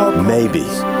all our prayers. Maybe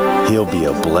he'll be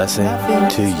a blessing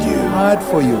to you. Hard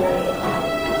for you.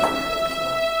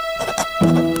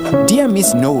 Dear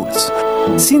Miss Knowles,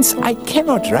 since I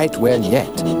cannot write well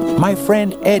yet, my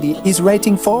friend Eddie is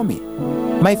writing for me.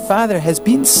 My father has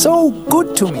been so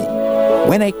good to me.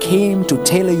 When I came to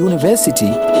Taylor University,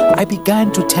 I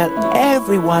began to tell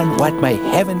everyone what my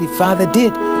Heavenly Father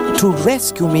did to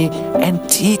rescue me and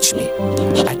teach me.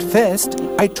 At first,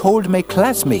 I told my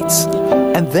classmates,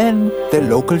 and then the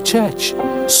local church.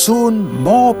 Soon,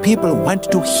 more people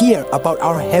wanted to hear about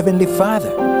our Heavenly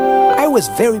Father. I was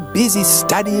very busy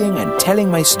studying and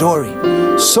telling my story.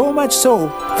 So much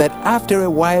so that after a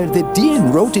while the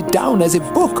dean wrote it down as a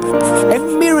book. A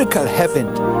miracle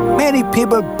happened. Many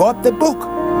people bought the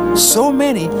book. So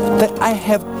many that I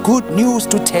have good news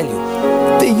to tell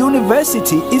you, the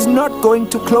university is not going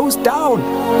to close down.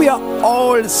 We are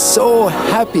all so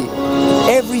happy.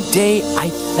 Every day I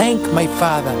thank my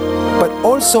father, but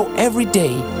also every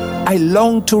day I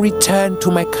long to return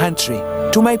to my country,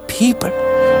 to my people,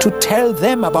 to tell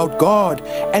them about God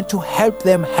and to help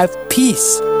them have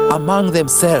peace among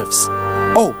themselves.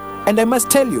 Oh, and I must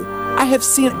tell you, I have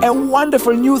seen a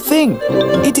wonderful new thing.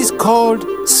 It is called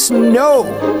snow.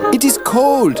 It is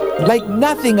cold, like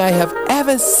nothing I have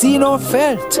ever seen or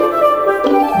felt.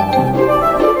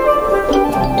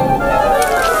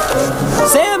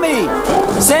 Sammy!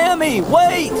 Sammy,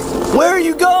 wait! Where are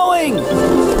you going?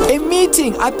 A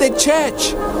meeting at the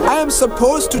church. I am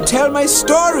supposed to tell my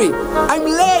story. I'm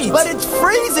late. But it's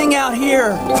freezing out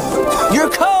here. Your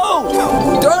coat!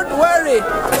 Don't worry.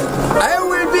 I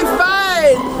will be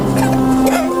fine.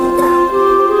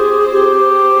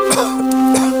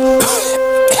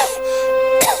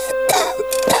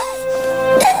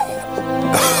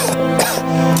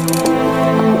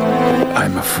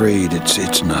 I'm afraid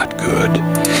it's not good.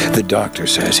 The doctor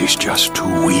says he's just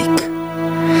too weak.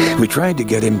 We tried to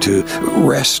get him to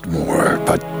rest more,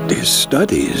 but his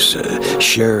studies,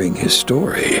 sharing his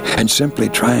story, and simply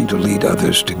trying to lead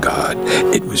others to God,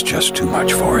 it was just too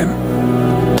much for him.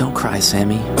 Don't cry,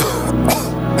 Sammy.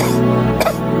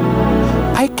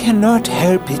 I cannot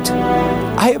help it.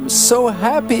 I am so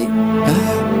happy.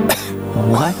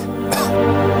 What?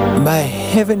 My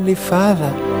Heavenly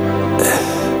Father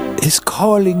is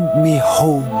calling me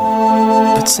home.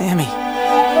 But Sammy,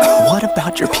 what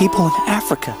about your people in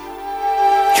Africa?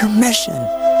 Your mission?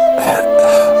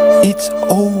 It's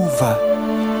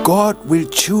over. God will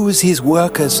choose his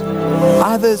workers,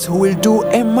 others who will do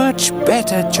a much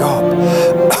better job.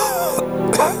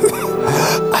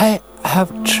 I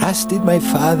have trusted my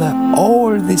Father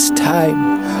all this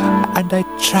time, and I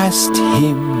trust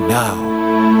him now.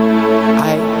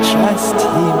 I trust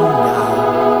him now.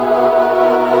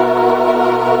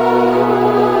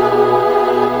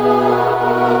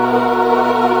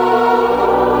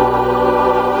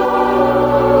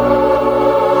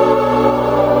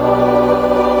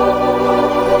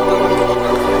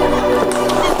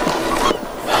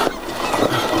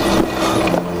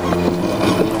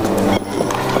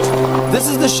 This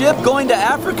is the ship going to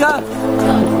Africa?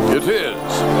 It is.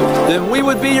 Then we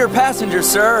would be your passengers,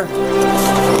 sir.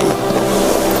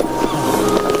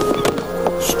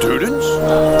 Students?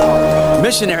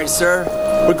 Missionaries, sir.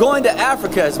 We're going to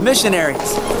Africa as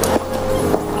missionaries.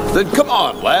 Then come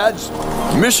on, lads.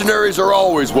 Missionaries are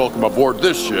always welcome aboard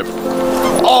this ship.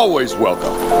 Always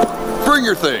welcome. Bring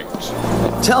your things.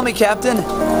 Tell me, Captain,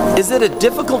 is it a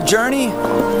difficult journey?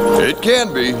 It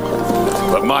can be,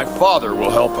 but my Father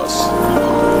will help us.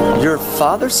 Your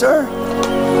Father, sir?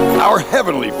 Our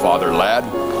Heavenly Father, lad.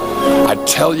 I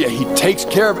tell you, he takes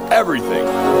care of everything.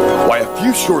 Why, a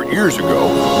few short years ago,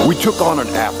 we took on an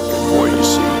African boy, you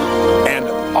see. And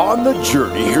on the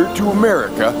journey here to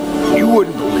America, you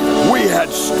wouldn't believe it. We had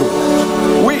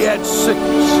storms. We had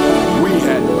sickness. We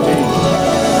had danger.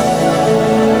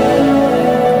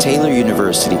 Taylor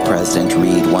University President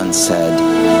Reed once said,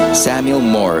 Samuel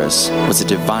Morris was a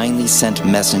divinely sent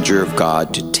messenger of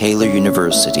God to Taylor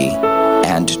University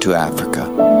and to Africa.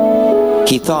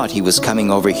 He thought he was coming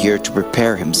over here to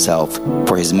prepare himself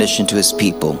for his mission to his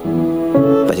people,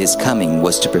 but his coming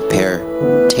was to prepare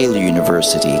Taylor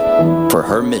University for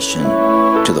her mission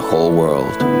to the whole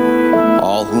world.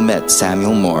 All who met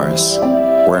Samuel Morris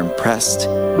were impressed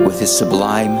with his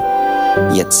sublime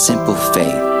yet simple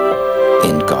faith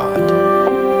in God.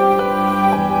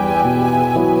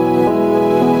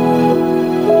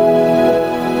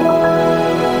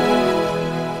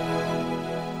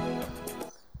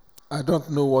 I don't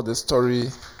know what the story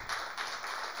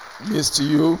means to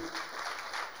you.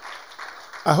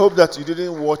 I hope that you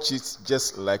didn't watch it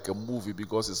just like a movie,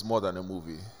 because it's more than a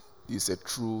movie. It's a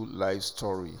true life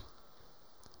story.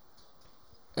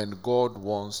 And God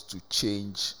wants to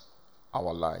change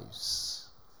our lives.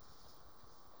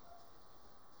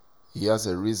 He has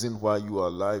a reason why you are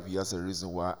alive. He has a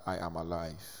reason why I am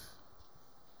alive.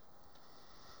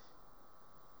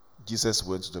 Jesus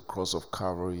went to the cross of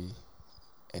Calvary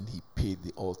and he paid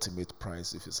the ultimate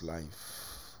price of his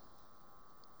life.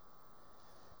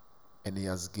 And he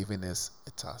has given us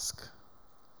a task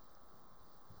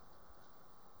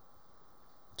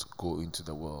to go into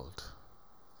the world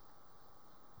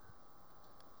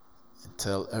and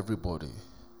tell everybody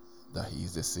that he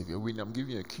is the Savior. William, I'm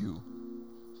giving you a cue.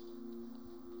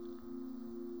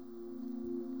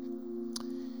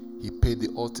 He paid the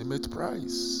ultimate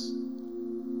price.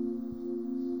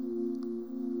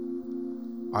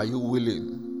 Are you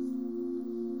willing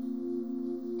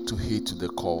to heed to the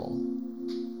call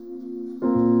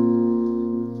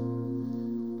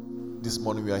this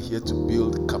morning we are here to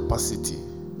build capacity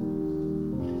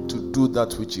to do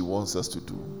that which He wants us to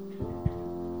do.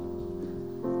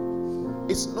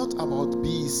 It's not about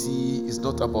BEC, it's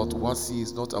not about WASI,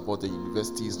 it's not about the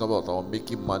university, it's not about our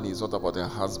making money, it's not about a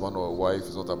husband or a wife,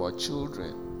 it's not about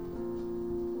children.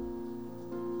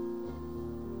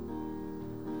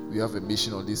 We have a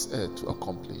mission on this earth to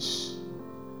accomplish.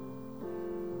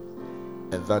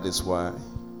 And that is why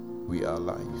we are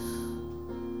alive.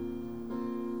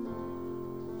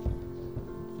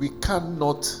 We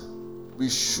cannot, we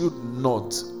should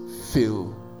not fail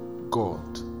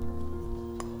God.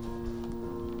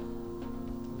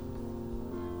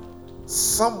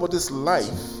 Somebody's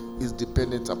life is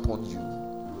dependent upon you.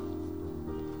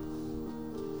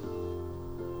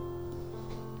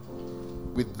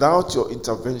 Without your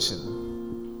intervention,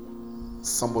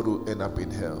 somebody will end up in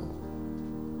hell.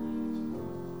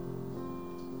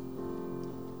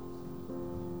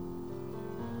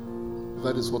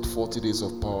 That is what 40 Days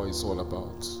of Power is all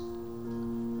about.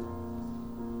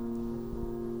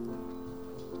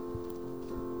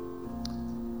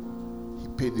 He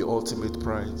paid the ultimate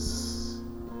price.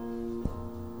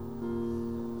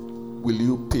 Will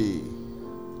you pay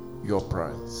your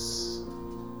price?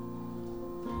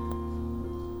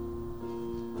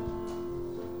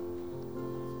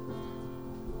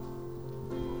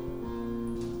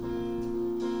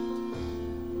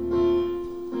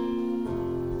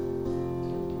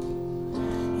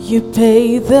 You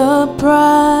pay the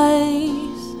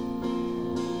price,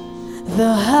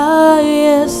 the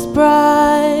highest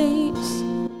price.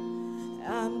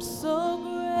 I'm so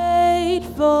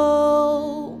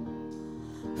grateful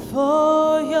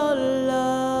for your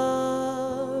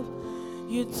love.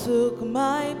 You took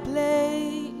my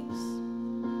place,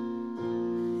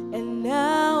 and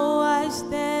now I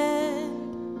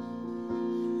stand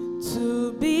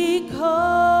to be called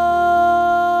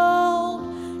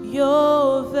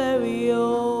your very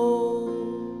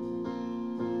own.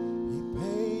 You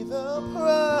pay the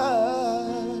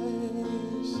price,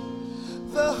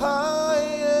 the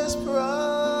highest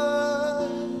price.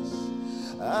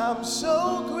 I'm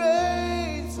so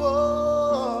grateful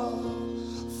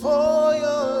for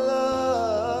your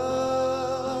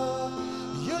love.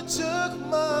 You took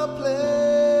my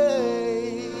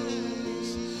place,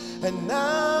 and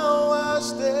now I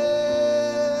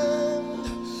stand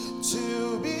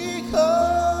to be called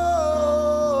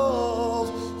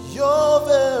your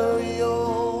very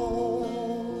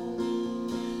own.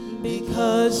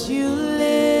 Because you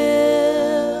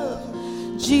live,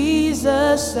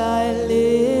 Jesus, I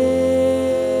live.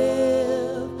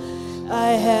 I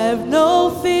have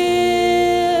no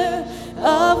fear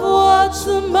of what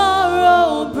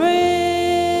tomorrow brings.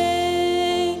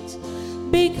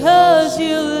 Because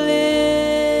you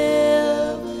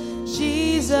live,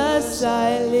 Jesus,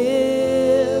 I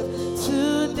live.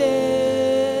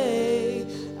 Today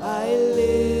I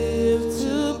live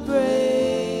to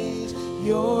praise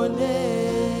your name.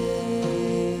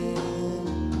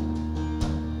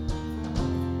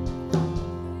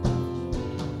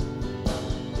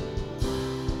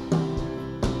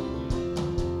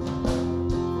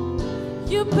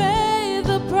 You pay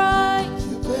the price.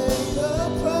 You pay the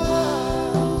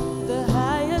price. The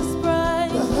highest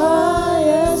price. The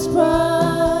highest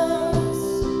price.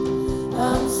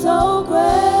 I'm so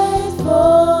grateful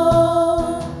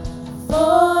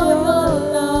for your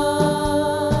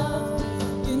love.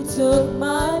 You took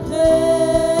my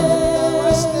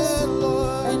place,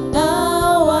 and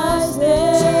now I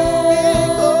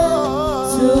stand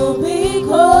to be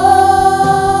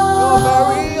called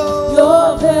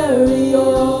your very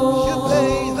own. You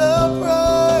pay the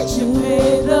price. You pay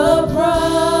the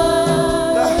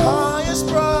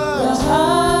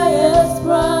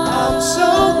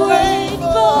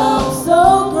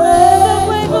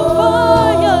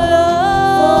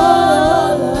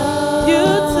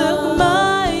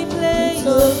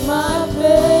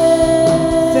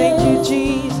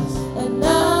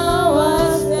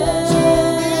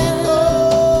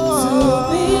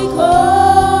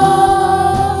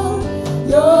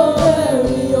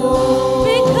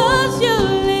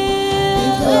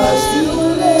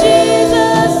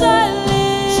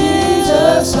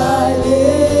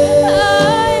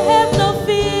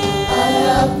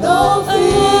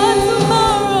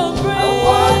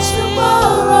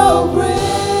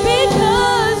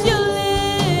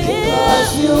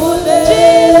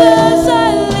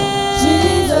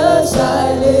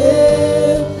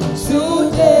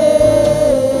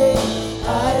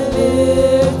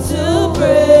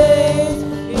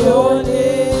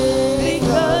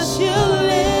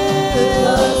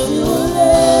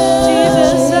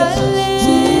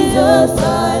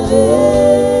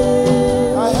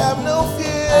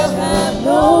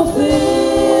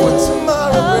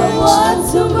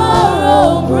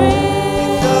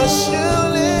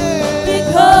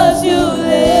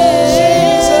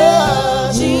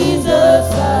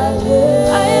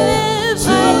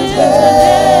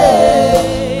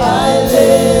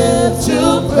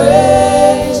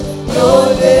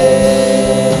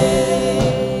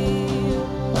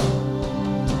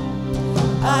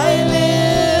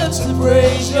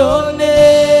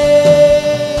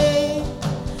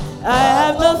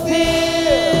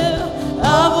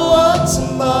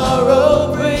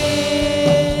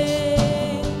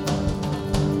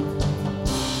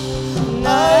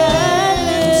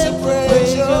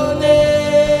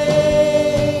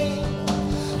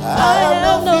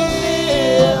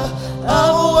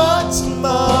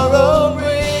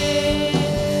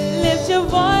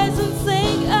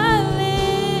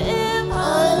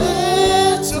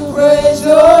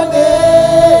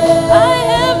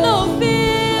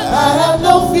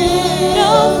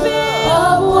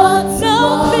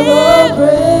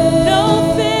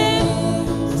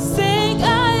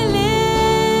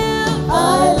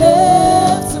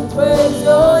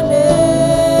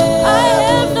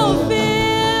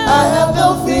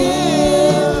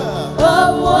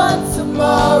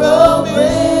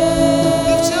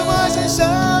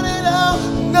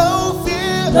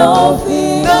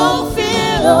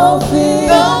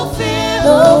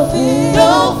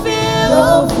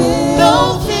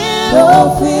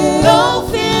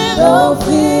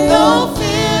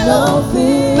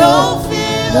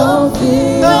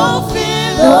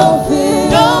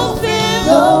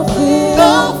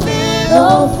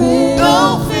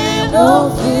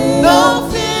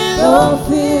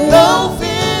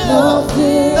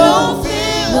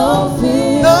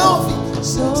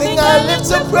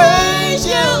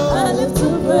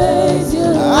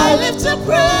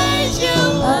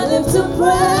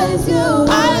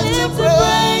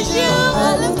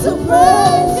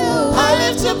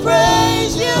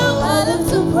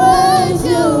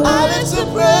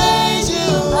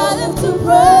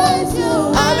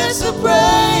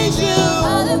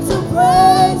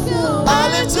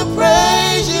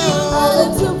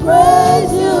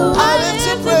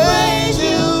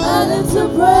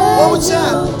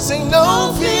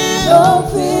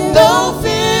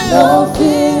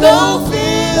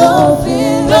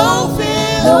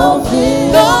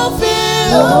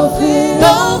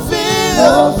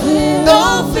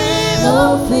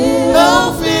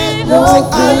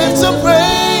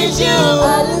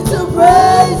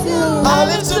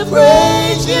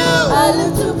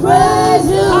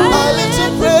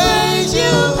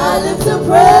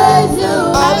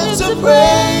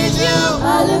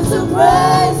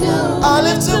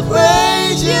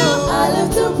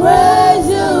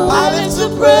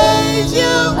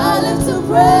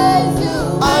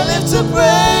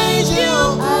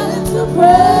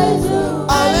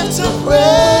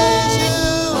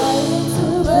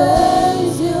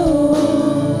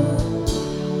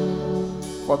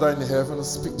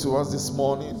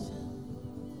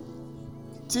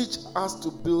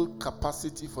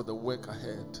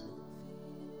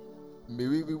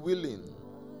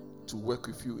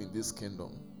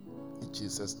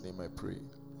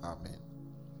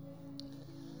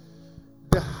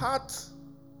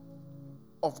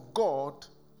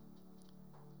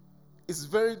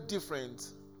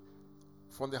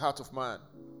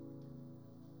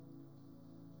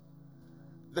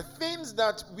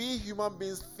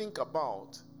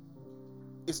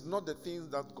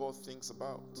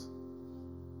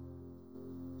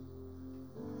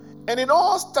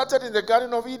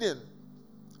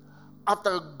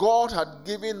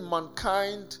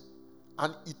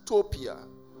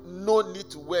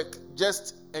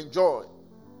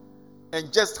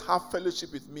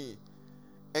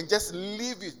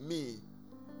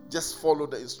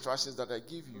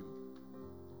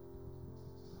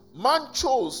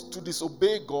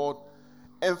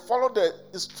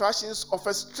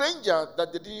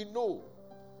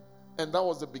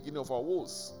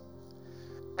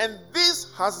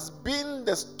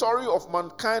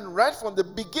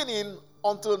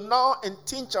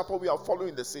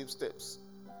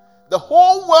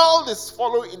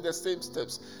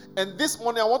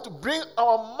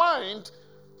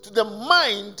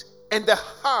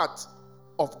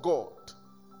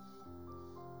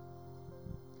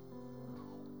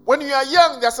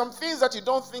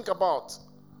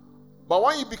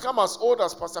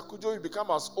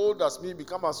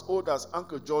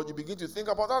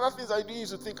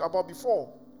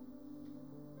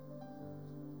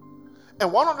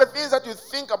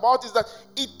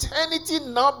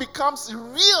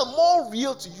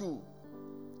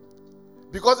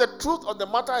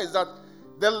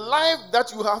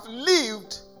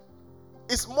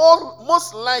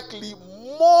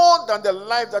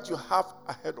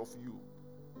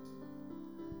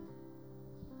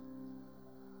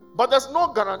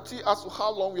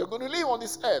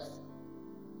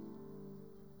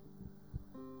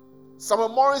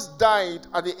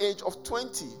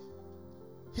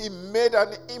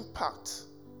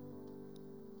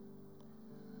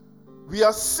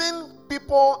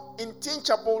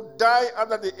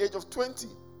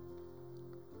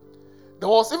There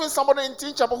was even somebody in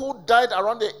Teen Chapel who died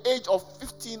around the age of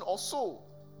 15 or so.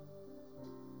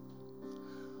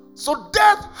 So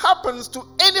death happens to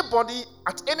anybody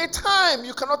at any time.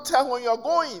 You cannot tell when you are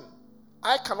going.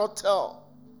 I cannot tell.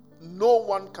 No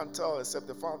one can tell except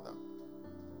the Father.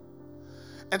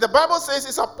 And the Bible says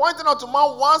it's appointed unto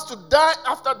man once to die.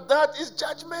 After that is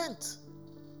judgment.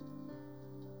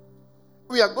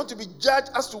 We are going to be judged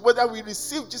as to whether we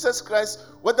receive Jesus Christ,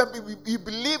 whether we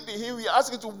believe in him. We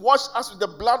ask him to wash us with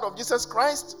the blood of Jesus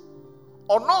Christ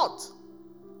or not.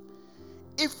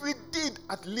 If we did,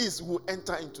 at least we'll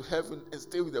enter into heaven and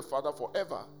stay with the Father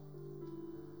forever.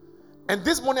 And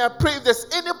this morning I pray, if there's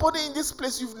anybody in this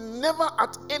place you've never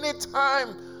at any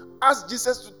time asked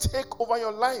Jesus to take over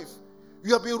your life,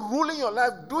 you have been ruling your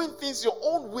life, doing things your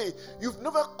own way. You've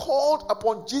never called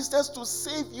upon Jesus to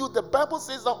save you. The Bible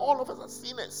says that all of us are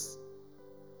sinners.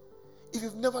 If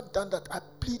you've never done that, I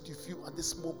plead with you at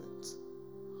this moment.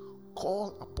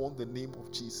 Call upon the name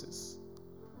of Jesus.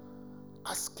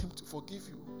 Ask him to forgive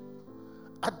you.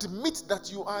 Admit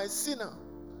that you are a sinner.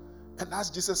 And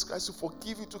ask Jesus Christ to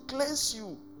forgive you, to cleanse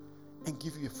you, and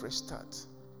give you a fresh start.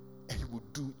 And he will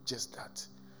do just that.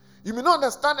 You may not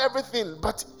understand everything,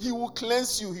 but he will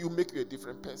cleanse you. He will make you a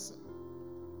different person.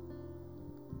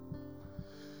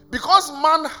 Because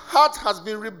man's heart has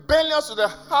been rebellious to the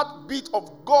heartbeat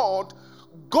of God,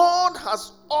 God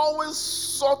has always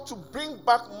sought to bring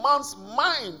back man's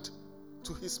mind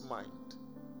to his mind.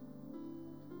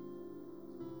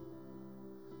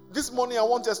 This morning I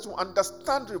want us to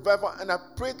understand revival, and I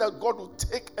pray that God will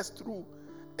take us through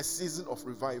a season of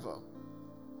revival.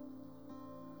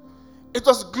 It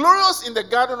was glorious in the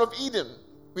Garden of Eden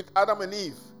with Adam and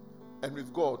Eve and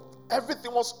with God.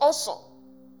 Everything was awesome.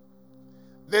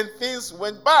 Then things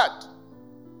went bad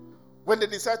when they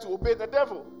decided to obey the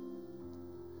devil.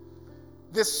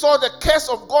 They saw the curse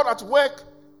of God at work.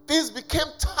 Things became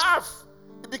tough.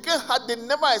 It became hard. They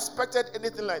never expected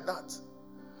anything like that.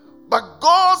 But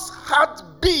God's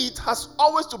heartbeat has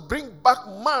always to bring back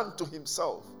man to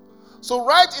himself. So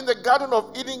right in the Garden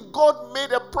of Eden, God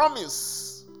made a promise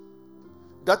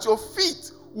that your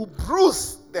feet will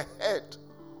bruise the head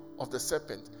of the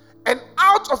serpent. And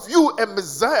out of you a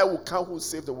Messiah will come who will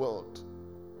save the world.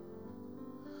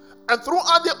 And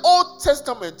throughout the Old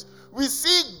Testament, we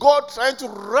see God trying to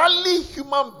rally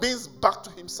human beings back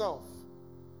to himself.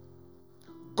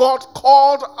 God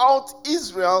called out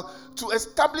Israel to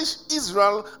establish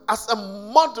Israel as a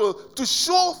model to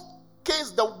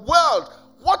showcase the world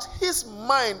what his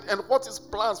mind and what his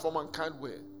plans for mankind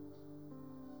were.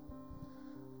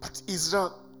 But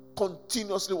Israel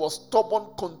continuously was stubborn,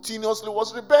 continuously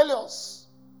was rebellious.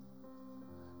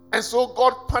 And so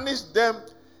God punished them.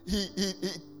 He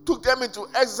took them into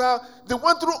exile. They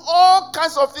went through all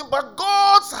kinds of things, but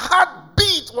God's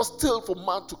heartbeat was still for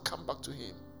man to come back to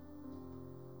him.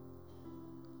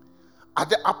 At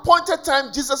the appointed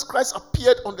time, Jesus Christ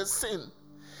appeared on the scene.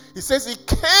 He says he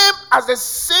came as the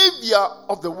savior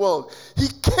of the world. He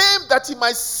came that he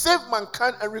might save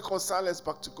mankind and reconcile us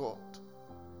back to God.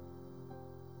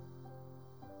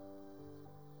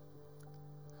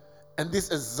 And this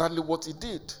is exactly what he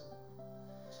did.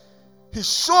 He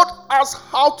showed us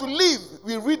how to live.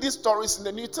 We read these stories in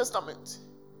the New Testament.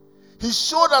 He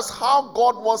showed us how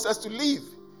God wants us to live.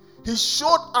 He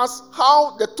showed us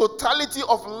how the totality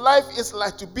of life is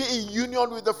like, to be in union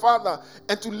with the Father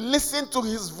and to listen to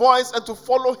his voice and to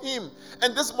follow him.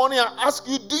 And this morning I ask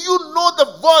you, do you know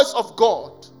the voice of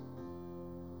God?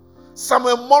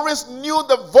 Samuel Morris knew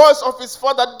the voice of his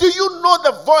father. Do you know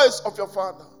the voice of your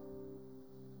father?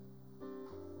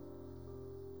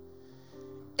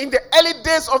 In the early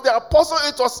days of the apostle,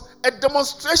 it was a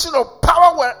demonstration of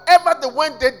power. Wherever they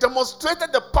went, they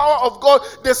demonstrated the power of God.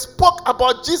 They spoke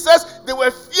about Jesus. They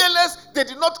were fearless. They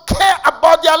did not care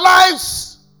about their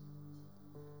lives.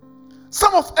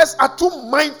 Some of us are too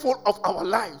mindful of our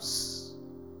lives.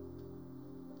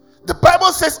 The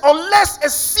Bible says, unless a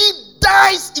seed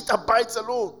dies, it abides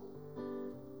alone.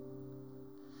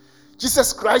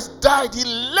 Jesus Christ died. He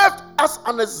left us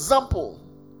an example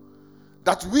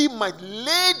that we might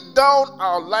lay down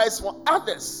our lives for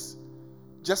others,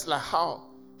 just like how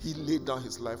he laid down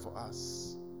his life for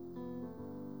us.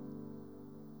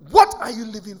 What are you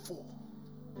living for?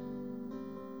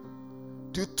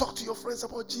 Do you talk to your friends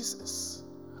about Jesus?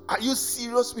 Are you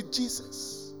serious with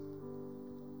Jesus?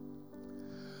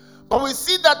 But we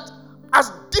see that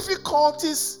as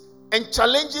difficulties and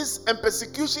challenges and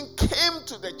persecution came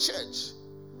to the church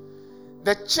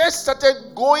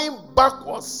started going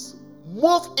backwards,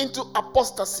 moved into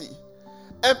apostasy,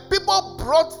 and people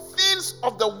brought things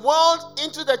of the world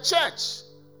into the church,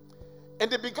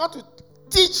 and they began to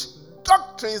teach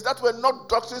doctrines that were not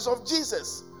doctrines of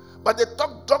Jesus. But they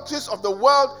taught doctrines of the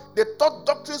world, they taught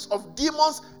doctrines of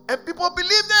demons, and people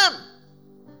believe them.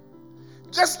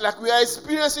 Just like we are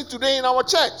experiencing today in our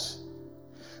church.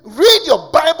 Read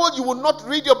your Bible, you will not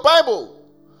read your Bible.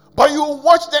 But you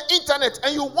watch the internet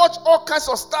and you watch all kinds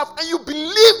of stuff and you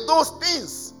believe those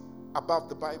things about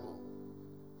the Bible.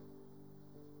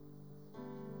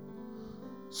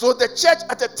 So the church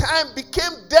at the time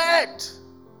became dead.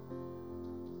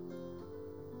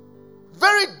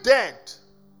 Very dead.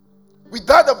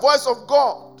 Without the voice of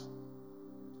God.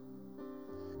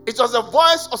 It was the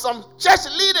voice of some church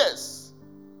leaders.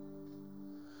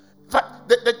 In fact,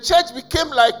 the church became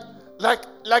like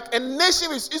a nation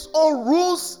with its own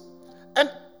rules, and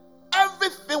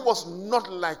everything was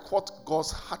not like what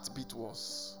God's heartbeat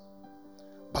was.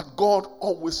 But God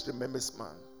always remembers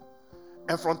man.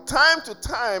 And from time to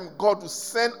time, God will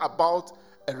send about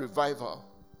a revival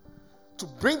to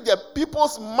bring their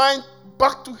people's mind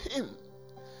back to Him.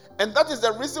 And that is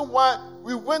the reason why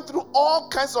we went through all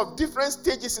kinds of different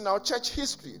stages in our church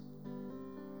history,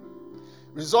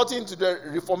 resulting to the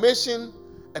Reformation.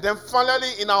 And then finally,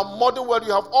 in our modern world,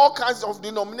 we have all kinds of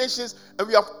denominations, and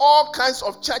we have all kinds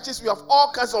of churches, we have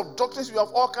all kinds of doctrines, we have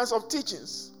all kinds of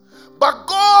teachings. But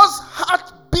God's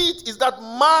heartbeat is that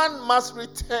man must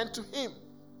return to Him.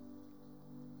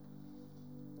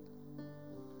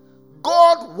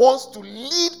 God wants to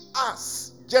lead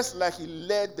us just like He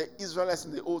led the Israelites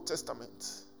in the Old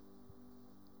Testament.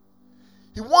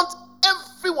 He wants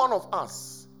every one of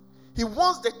us. He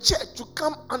wants the church to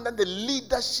come under the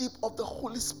leadership of the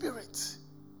Holy Spirit.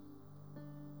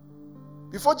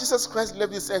 Before Jesus Christ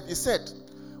left this earth, He said,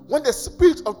 when the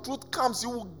Spirit of truth comes, He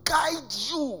will guide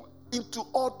you into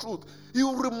all truth. He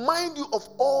will remind you of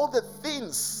all the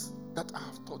things that I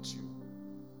have taught you.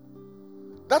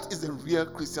 That is the real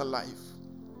Christian life.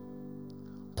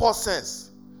 Paul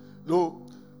says, no,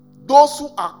 those who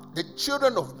are the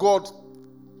children of God,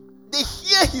 they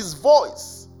hear His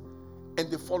voice and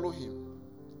they follow Him.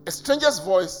 A stranger's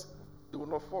voice, they will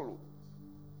not follow.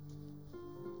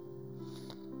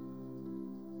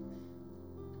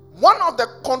 One of the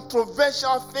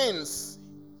controversial things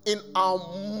in our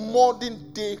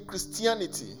modern day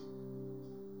Christianity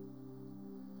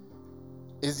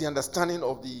is the understanding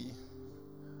of the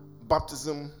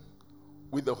baptism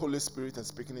with the Holy Spirit and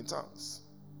speaking in tongues.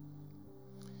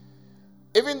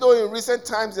 Even though in recent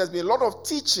times there's been a lot of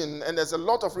teaching and there's a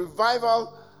lot of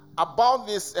revival about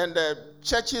this, and the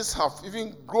churches have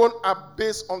even grown up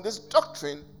based on this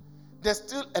doctrine, there's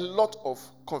still a lot of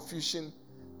confusion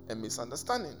and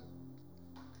misunderstanding.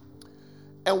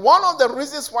 And one of the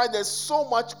reasons why there's so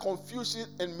much confusion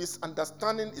and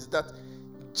misunderstanding is that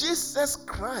Jesus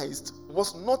Christ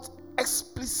was not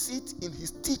explicit in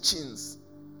His teachings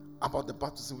about the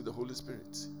baptism with the Holy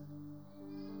Spirit.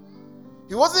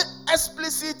 He wasn't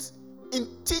explicit in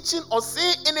teaching or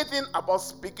saying anything about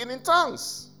speaking in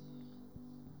tongues.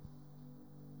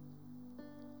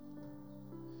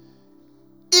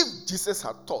 If Jesus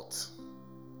had taught,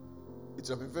 it would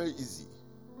have been very easy.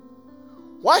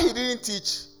 Why He didn't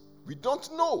teach, we don't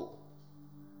know.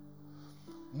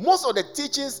 Most of the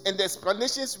teachings and the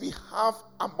explanations we have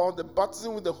about the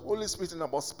baptism with the Holy Spirit and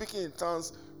about speaking in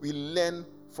tongues, we learn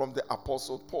from the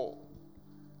Apostle Paul.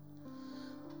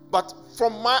 But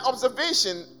from my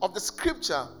observation of the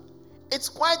scripture, it's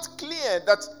quite clear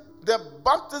that the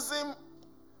baptism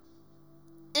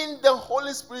in the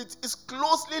Holy Spirit is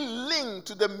closely linked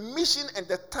to the mission and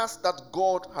the task that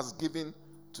God has given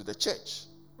to the church.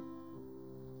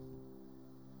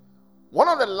 One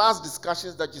of the last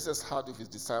discussions that Jesus had with His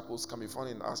disciples can be found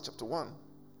in Acts chapter 1.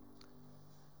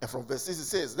 And from verse 6 it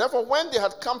says, therefore when they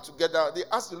had come together, they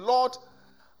asked the Lord,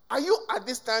 are you at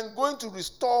this time going to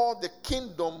restore the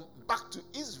kingdom back to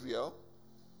Israel?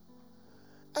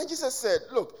 And Jesus said,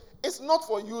 look, it's not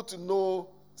for you to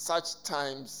know such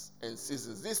times and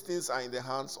seasons. These things are in the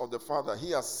hands of the Father.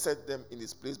 He has set them in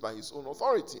His place by His own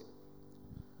authority.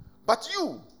 But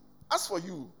you, as for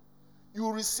you, you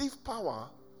will receive power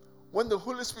when the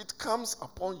Holy Spirit comes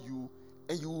upon you,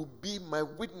 and you will be my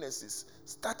witnesses,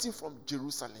 starting from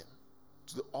Jerusalem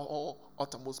to the all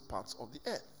uttermost parts of the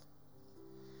earth.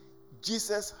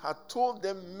 Jesus had told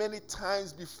them many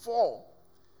times before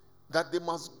that they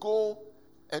must go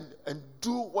and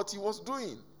do what He was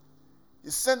doing. He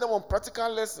sent them on practical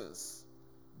lessons,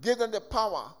 gave them the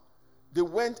power. They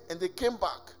went and they came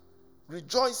back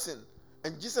rejoicing.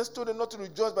 And Jesus told them not to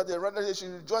rejoice, but rather they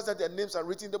should rejoice that their names are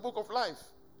written in the book of life.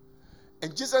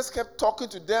 And Jesus kept talking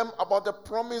to them about the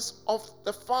promise of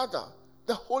the Father,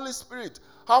 the Holy Spirit.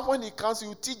 How when He comes, He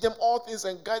will teach them all things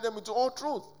and guide them into all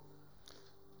truth.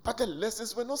 But the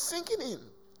lessons were not sinking in.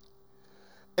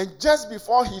 And just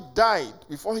before he died,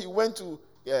 before he went to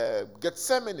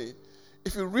Gethsemane,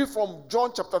 if you read from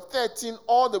John chapter 13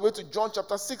 all the way to John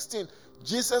chapter 16,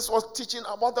 Jesus was teaching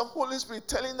about the Holy Spirit,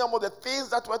 telling them about the things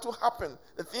that were to happen,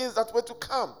 the things that were to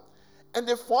come. And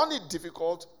they found it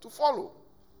difficult to follow.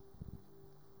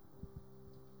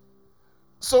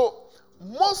 So,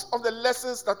 most of the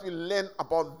lessons that we learn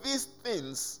about these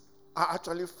things are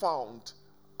actually found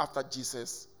after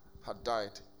Jesus had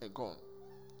died and gone.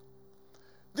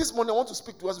 This morning I want to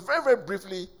speak to us very, very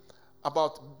briefly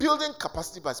about building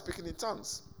capacity by speaking in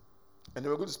tongues. And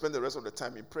then we're going to spend the rest of the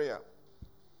time in prayer.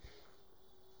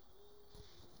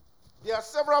 There are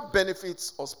several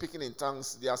benefits of speaking in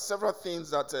tongues. There are several things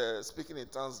that speaking in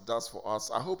tongues does for us.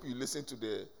 I hope you listen to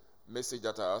the message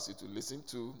that I asked you to listen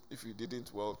to. If you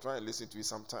didn't, well, try and listen to it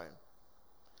sometime.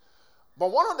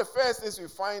 But one of the first things we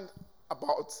find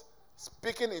about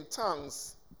speaking in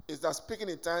tongues is that speaking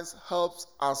in tongues helps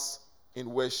us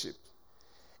in worship.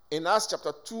 In Acts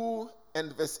chapter 2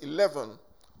 and verse 11,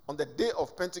 on the day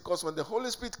of Pentecost, when the Holy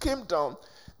Spirit came down,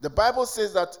 the Bible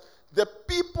says that the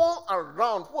people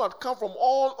around who had come from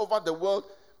all over the world,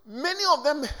 many of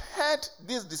them heard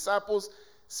these disciples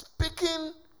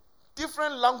speaking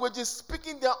different languages,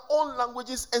 speaking their own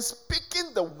languages, and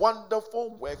speaking the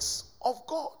wonderful works of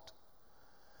God.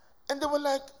 And they were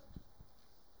like,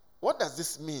 what does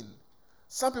this mean?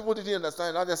 Some people didn't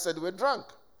understand, others said they were drunk.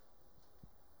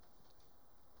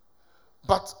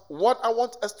 But what I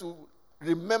want us to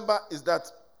remember is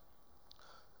that,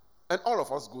 and all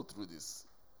of us go through this,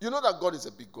 you know that God is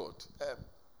a big God.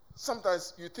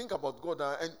 Sometimes you think about God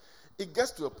and it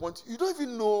gets to a point you don't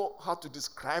even know how to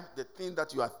describe the thing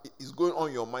that is going on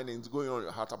in your mind and is going on in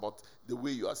your heart about the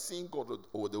way you are seeing God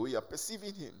or the way you are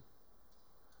perceiving Him.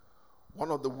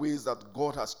 One of the ways that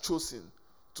God has chosen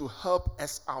to help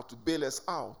us out, to bail us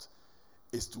out,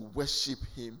 is to worship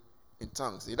Him in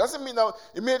tongues. It doesn't mean that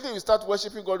immediately you start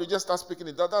worshiping God, you just start speaking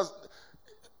in tongues.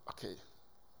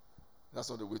 That's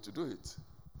not the way to do it.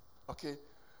 Okay?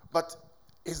 But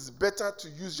it's better to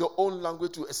use your own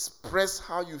language to express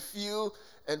how you feel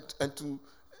and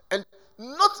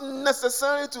not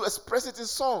necessarily to express it in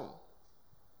song.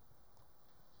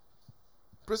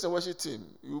 Praise and worship team,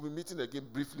 we will be meeting again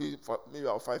briefly for maybe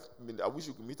about 5 minutes. I wish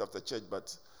you could meet after church,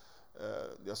 but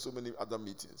there are so many other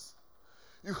meetings.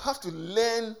 You have to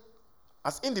learn,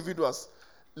 as individuals,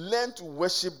 learn to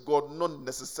worship God not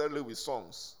necessarily with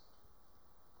songs.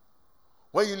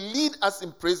 When you lead us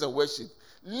in praise and worship,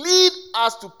 lead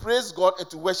us to praise God and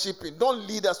to worship Him. Don't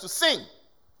lead us to sing.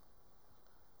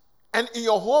 And in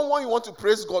your home, when you want to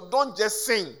praise God, don't just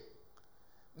sing.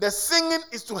 The singing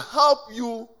is to help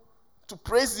you to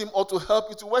praise Him or to help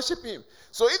you to worship Him.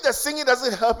 So if the singing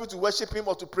doesn't help you to worship Him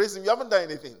or to praise Him, you haven't done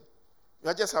anything. You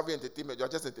are just having entertainment. You are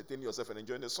just entertaining yourself and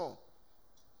enjoying the song.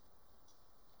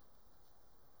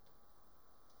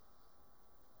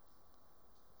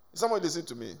 Somebody listen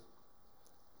to me.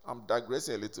 I'm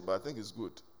digressing a little, but I think it's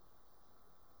good.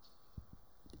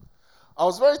 I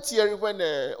was very teary when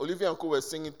Olivia and Co were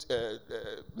singing,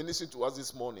 ministering to us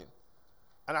this morning.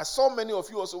 And I saw many of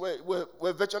you also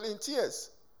were virtually in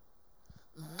tears.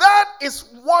 That is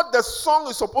what the song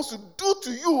is supposed to do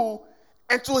to you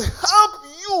and to help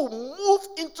you move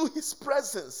into His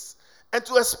presence and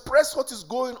to express what is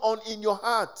going on in your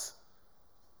heart.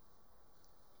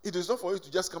 It is not for you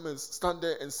to just come and stand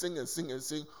there and sing and sing and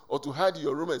sing, or to hide in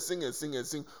your room and sing and sing and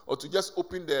sing, or to just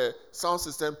open the sound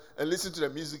system and listen to the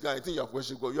music and think you have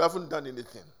worshiped God. You haven't done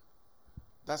anything.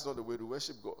 That's not the way to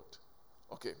worship God.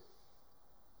 Okay.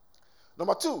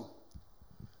 Number 2,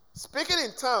 speaking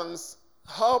in tongues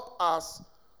help us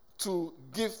to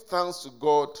give thanks to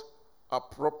God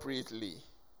appropriately.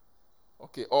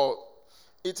 Okay, or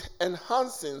it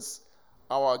enhances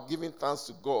our giving thanks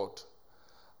to God,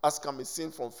 as can be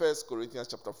seen from 1 Corinthians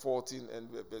chapter 14 and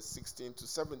verse 16 to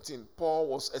 17. Paul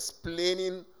was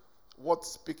explaining what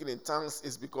speaking in tongues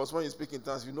is, because when you speak in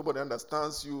tongues, nobody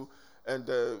understands you. And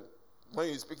when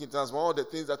you speak in tongues, one of the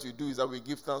things that we do is that we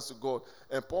give thanks to God.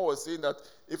 And Paul was saying that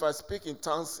if I speak in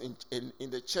tongues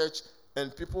in the church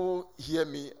and people hear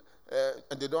me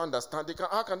and they don't understand,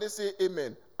 how can they say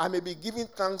amen? I may be giving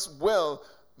thanks well,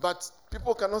 but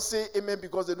people cannot say amen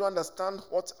because they don't understand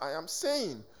what I am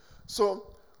saying. So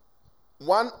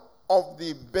one of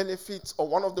the benefits or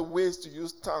one of the ways to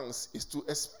use tongues is to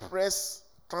express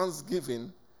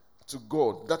thanksgiving to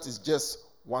God. That is just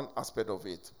one aspect of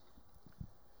it.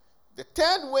 The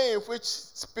third way in which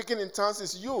speaking in tongues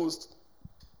is used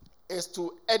is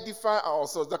to edify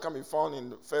ourselves. That can be found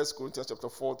in 1 Corinthians chapter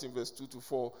 14, verse 2 to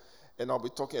 4. And I'll be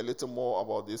talking a little more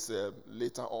about this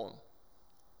later on.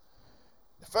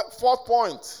 The fourth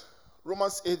point,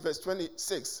 Romans 8, verse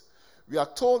 26. we are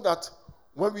told that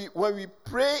when we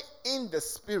pray in the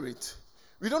Spirit,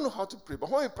 we don't know how to pray, but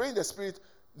when we pray in the Spirit,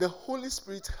 the Holy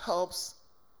Spirit helps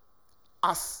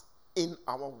us in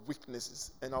our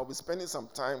weaknesses. And I'll be spending some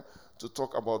time to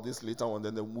talk about this later on,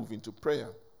 then they'll move into prayer.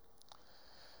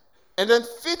 And then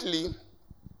fifthly,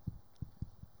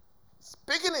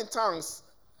 speaking in tongues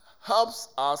helps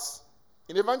us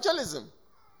in evangelism.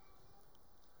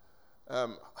 I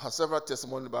have several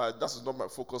testimonies, but that is not my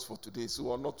focus for today,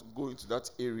 so I'll not go into that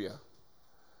area.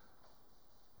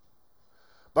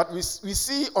 But we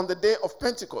see on the day of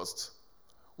Pentecost,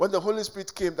 when the Holy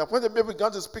Spirit came, that when the people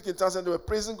began to speak in tongues and they were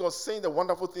praising God, saying the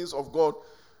wonderful things of God,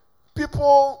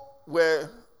 people were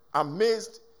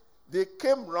amazed. They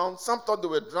came around. Some thought they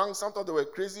were drunk. Some thought they were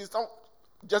crazy. Some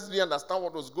just didn't understand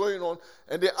what was going on.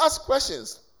 And they asked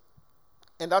questions.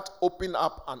 And that opened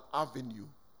up an avenue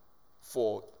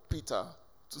for Peter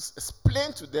to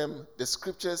explain to them the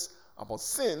scriptures about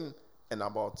sin and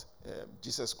about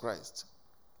Jesus Christ.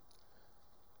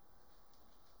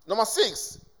 Number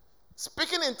 6,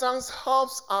 speaking in tongues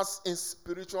helps us in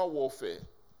spiritual warfare.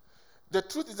 The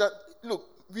truth is that, look,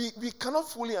 we cannot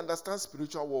fully understand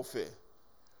spiritual warfare.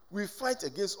 We fight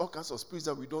against all kinds of spirits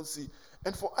that we don't see.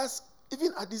 And for us,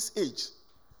 even at this age,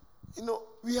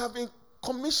 we have been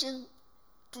commissioned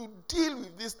to deal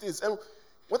with these things. And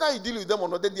whether you deal with them or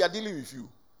not, then they are dealing with you.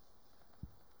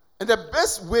 And the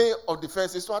best way of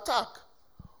defense is to attack.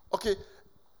 Okay?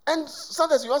 And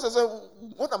sometimes you ask yourself,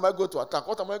 what am I going to attack?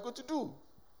 What am I going to do?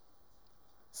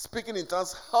 Speaking in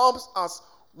tongues helps us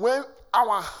when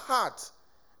our heart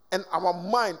and our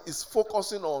mind is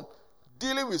focusing on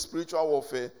dealing with spiritual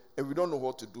warfare and we don't know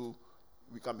what to do.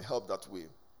 We can be helped that way.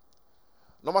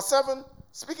 Number 7,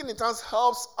 speaking in tongues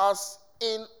helps us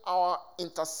in our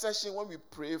intercession when we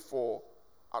pray for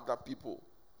other people.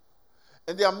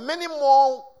 And there are many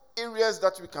more areas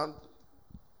that we can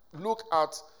look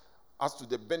at as to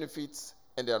the benefits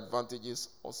and the advantages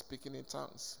of speaking in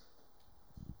tongues.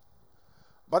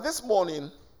 But this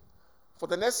morning, for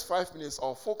the next 5 minutes,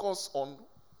 I'll focus on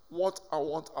what I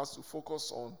want us to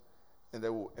focus on, and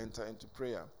then we'll enter into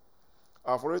prayer.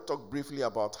 I've already talked briefly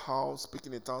about how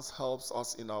speaking in tongues helps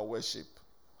us in our worship,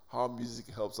 how music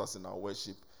helps us in our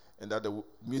worship, and that the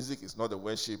music is not the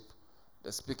worship,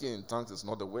 the speaking in tongues is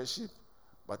not the worship,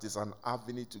 but it's an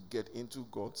avenue to get into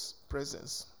God's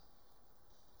presence.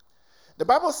 The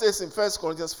Bible says in 1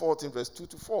 Corinthians 14, verse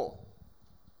 2-4,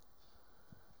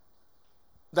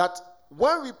 that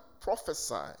when we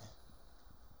prophesy,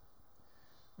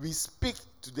 we speak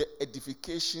to the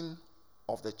edification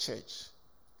of the church.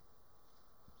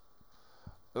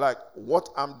 Like what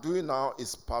I'm doing now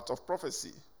is part of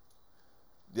prophecy.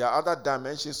 There are other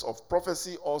dimensions of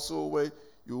prophecy also where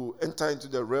you enter into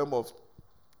the realm of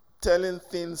telling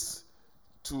things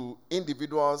to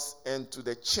individuals and to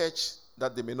the church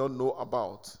that they may not know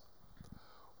about.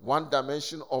 One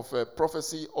dimension of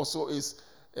prophecy also is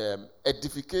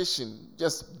edification,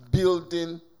 just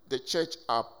building the church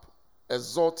up,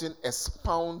 exhorting,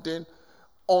 expounding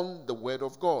on the word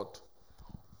of God.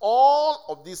 All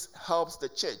of this helps the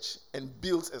church and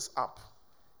builds us up.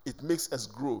 It makes us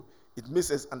grow. It makes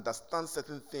us understand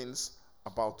certain things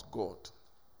about God.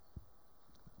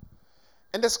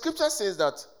 And the scripture says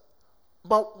that,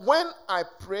 but when I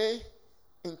pray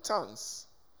in tongues,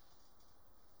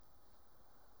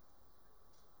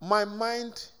 my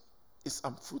mind is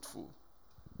unfruitful,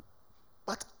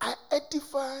 but I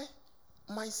edify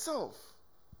myself.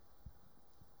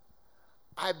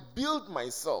 I build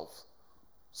myself.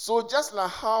 So just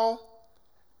like how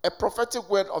a prophetic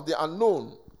word of the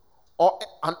unknown or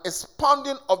an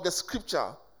expounding of the scripture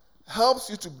helps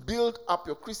you to build up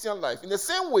your Christian life, in the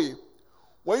same way,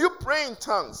 when you pray in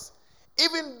tongues,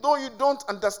 even though you don't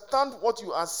understand what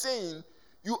you are saying,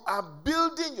 you are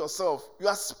building yourself. You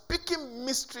are speaking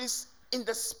mysteries in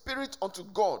the spirit unto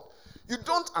God. You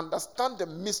don't understand the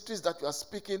mysteries that you are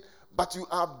speaking, but you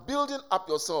are building up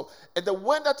yourself. And the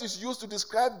word that is used to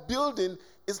describe building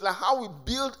is like how we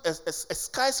build a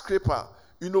skyscraper.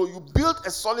 You build a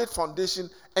solid foundation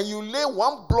and you lay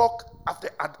one block after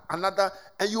another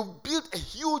and you build a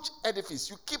huge edifice.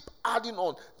 You keep adding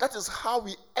on. That is how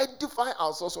we edify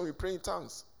ourselves when we pray in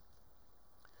tongues.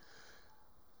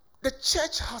 The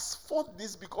church has fought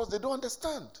this because they don't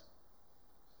understand.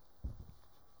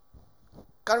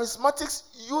 Charismatics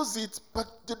use it, but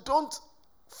they don't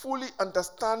fully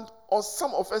understand, or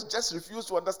some of us just refuse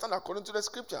to understand according to the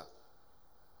scripture.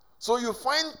 So you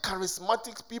find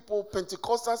charismatic people,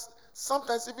 Pentecostals,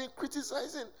 sometimes even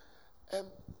criticizing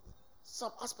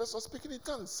some aspects of speaking in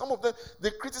tongues. Some of them, they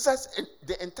criticize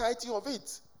the entirety of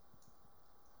it.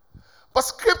 But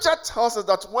scripture tells us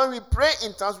that when we pray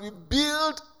in tongues, we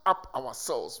build up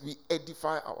ourselves. We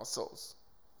edify ourselves.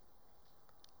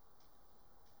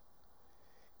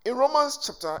 In Romans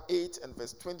chapter 8 and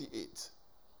verse 28.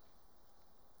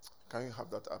 Can you have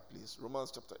that up, please?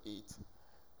 Romans chapter 8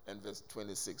 and verse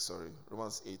 26. Sorry.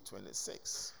 Romans 8,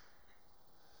 26.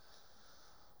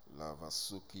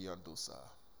 Lavasuki Andosa.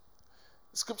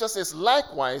 Scripture says,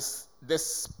 likewise, the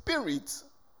Spirit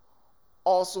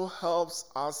also helps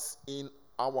us in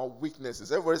our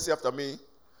weaknesses. Everybody say after me.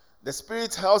 The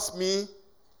Spirit helps me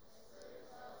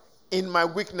in my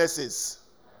weaknesses.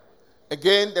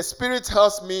 Again, the Spirit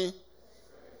helps me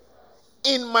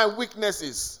in my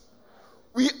weaknesses.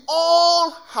 We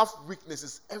all have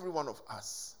weaknesses, every one of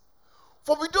us.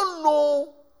 For we don't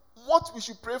know what we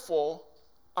should pray for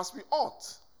as we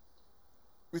ought.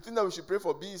 We think that we should pray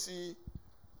for BC.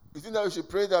 We think that we should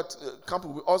pray that camp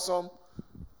will be awesome.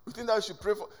 We think that we should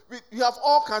pray for... We have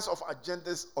all kinds of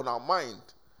agendas on our mind.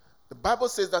 The Bible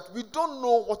says that we don't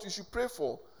know what we should pray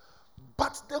for.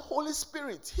 But the Holy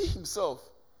Spirit, He Himself,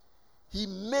 He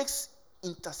makes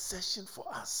intercession for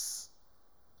us.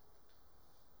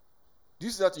 Do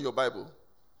you see that in your Bible?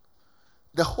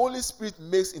 The Holy Spirit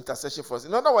makes intercession for us.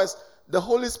 In other words, the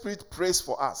Holy Spirit prays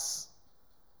for us.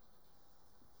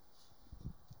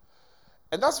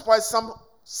 And that's why some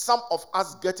of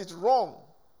us get it wrong.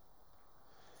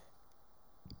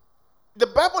 The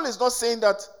Bible is not saying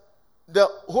that the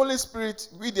Holy Spirit,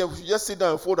 we should just sit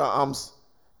down and fold our arms.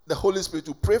 The Holy Spirit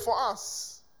will pray for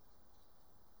us.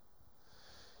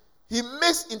 He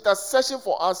makes intercession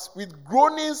for us with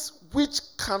groanings which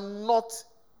cannot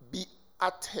be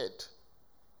uttered.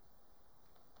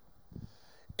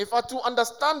 If I to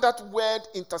understand that word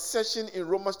intercession in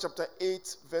Romans chapter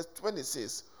 8, verse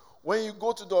 26, when you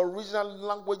go to the original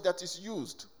language that is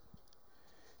used,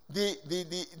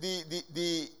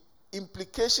 the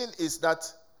implication is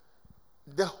that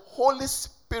the Holy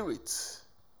Spirit,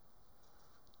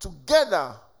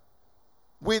 together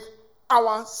with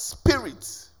our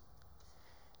spirit,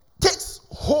 takes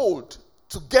hold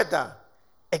together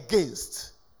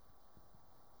against.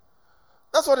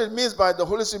 That's what it means by the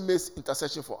Holy Spirit makes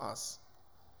intercession for us.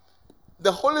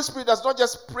 The Holy Spirit does not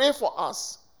just pray for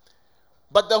us,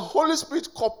 but the Holy Spirit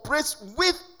cooperates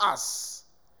with us.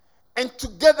 And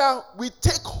together we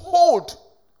take hold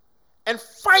and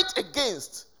fight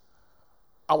against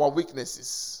our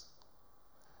weaknesses.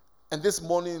 And this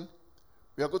morning,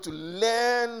 we are going to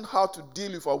learn how to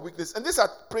deal with our weakness. And these are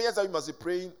prayers that we must be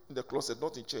praying in the closet,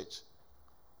 not in church.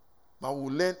 But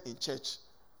we'll learn in church,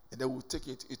 and then we'll take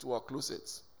it into our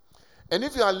closets. And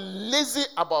if you are lazy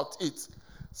about it,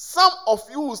 some of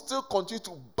you will still continue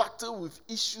to battle with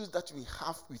issues that we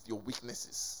have with your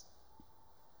weaknesses,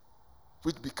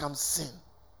 which become sin.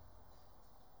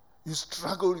 You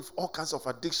struggle with all kinds of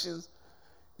addictions.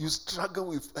 You struggle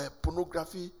with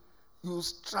pornography. You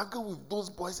struggle with those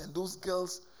boys and those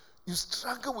girls. You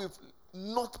struggle with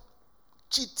not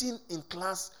cheating in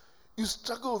class. You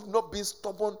struggle with not being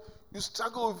stubborn. You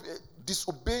struggle with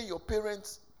disobeying your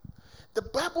parents. The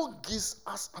Bible gives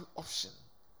us an option.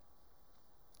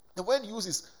 The word used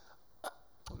is,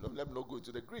 let me not go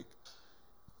into the Greek.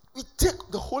 We take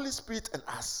the Holy Spirit and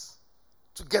us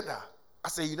together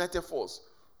as a united force.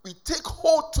 We take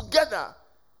hold together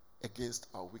against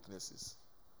our weaknesses.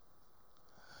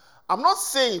 I'm not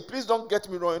saying, please don't get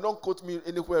me wrong, and don't quote me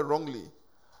anywhere wrongly.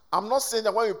 I'm not saying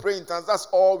that when we pray in tongues, that's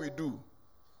all we do,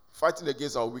 fighting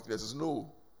against our weaknesses.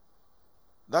 No.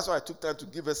 That's why I took time to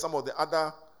give us some of the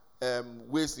other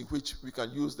ways in which we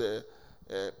can use the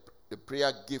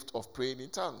prayer gift of praying in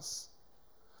tongues.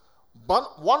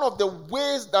 But one of the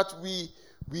ways that we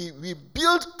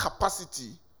build capacity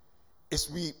is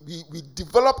we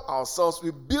develop ourselves,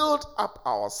 we build up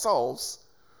ourselves,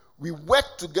 we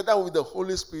work together with the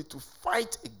Holy Spirit to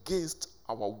fight against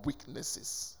our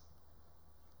weaknesses.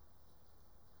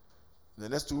 In the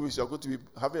next 2 weeks, you are going to be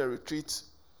having a retreat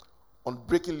on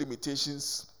breaking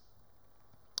limitations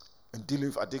and dealing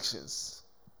with addictions.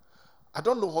 I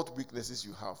don't know what weaknesses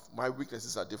you have. My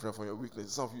weaknesses are different from your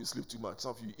weaknesses. Some of you sleep too much.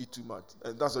 Some of you eat too much.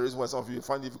 And that's the reason why some of you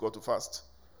find it difficult to fast.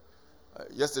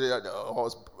 Yesterday, I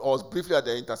was briefly at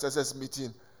the intercessors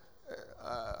meeting.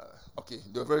 Okay,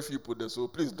 there were very few people there, so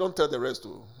please don't tell the rest.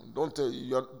 Don't tell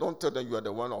them you are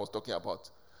the one I was talking about.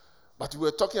 But we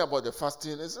were talking about the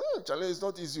fasting. And said, Charlie, it's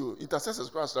not easy. Intercessors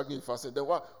are struggling with fasting. Then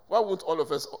why won't all of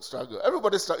us struggle?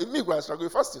 Everybody struggles. Me, I struggle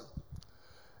with fasting.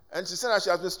 And she said that she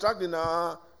has been struggling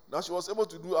now. Now she was able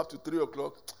to do up to 3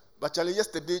 o'clock. But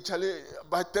yesterday,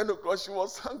 by 10 o'clock, she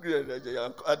was hungry.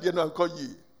 I didn't call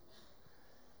you.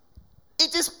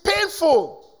 It is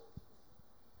painful.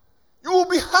 You will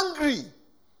be hungry.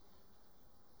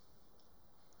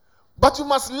 But you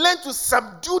must learn to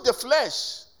subdue the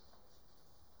flesh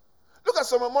Look at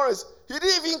Samuel Morris. He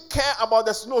didn't even care about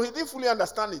the snow. He didn't fully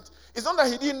understand it. It's not that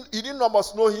he didn't know about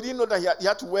snow. He didn't know that he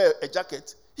had to wear a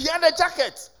jacket. He had a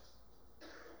jacket.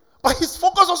 But his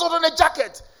focus was not on the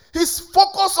jacket. His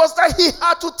focus was that he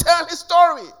had to tell his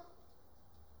story.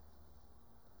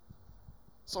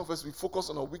 Some of us, we focus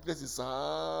on our weaknesses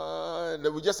and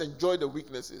then we just enjoy the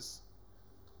weaknesses.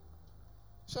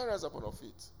 Shall I rise up on our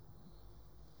feet?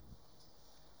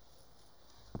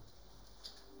 I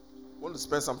want to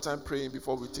spend some time praying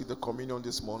before we take the communion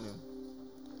this morning.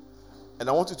 And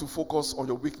I want you to focus on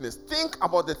your weakness. Think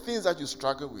about the things that you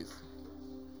struggle with.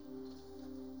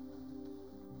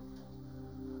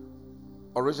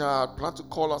 Originally, I had planned to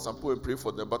call out some people and pray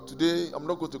for them, but today I'm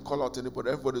not going to call out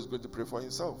anybody. Everybody is going to pray for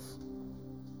himself.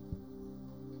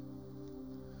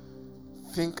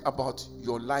 Think about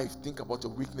your life. Think about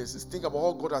your weaknesses. Think about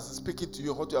how God has been speaking to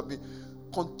you, what you have been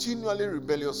continually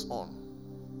rebellious on.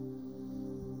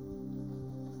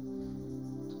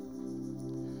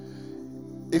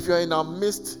 If you are in our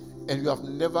midst and you have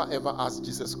never ever asked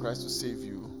Jesus Christ to save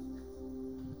you,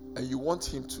 and you want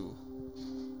him to,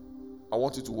 I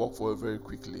want you to walk forward very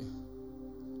quickly,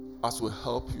 as will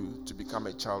help you to become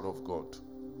a child of God.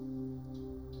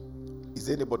 Is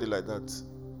there anybody like that?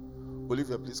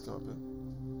 Olivia, please come up here.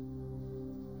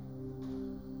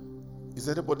 Is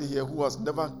there anybody here who has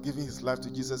never given his life to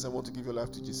Jesus and want to give your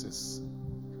life to Jesus?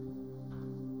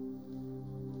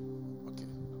 Okay.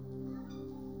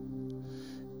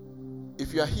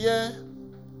 If you are here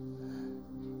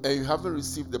and you haven't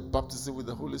received the baptism with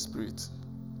the Holy Spirit,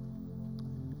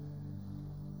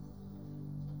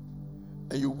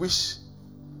 and you wish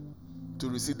to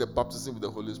receive the baptism with the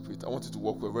Holy Spirit, I want you to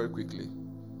walk very quickly.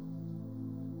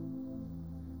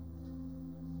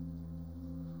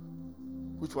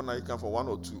 Which one are you coming for, one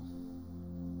or two?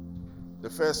 The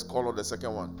first call or the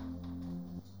second one?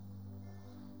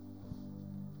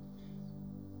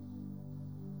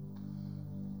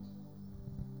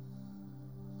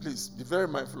 Please be very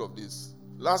mindful of this.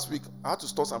 Last week, I had to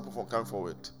stop some people from coming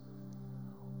forward.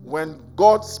 When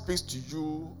God speaks to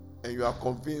you and you are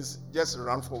convinced, just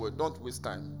run forward. Don't waste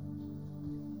time.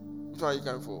 Which one are you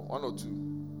coming for? One or two?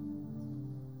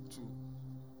 Two.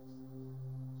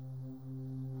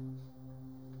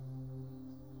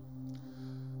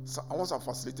 So I want some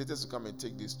facilitators to come and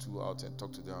take these two out and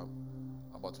talk to them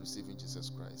about receiving Jesus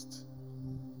Christ.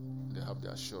 They have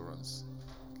the assurance.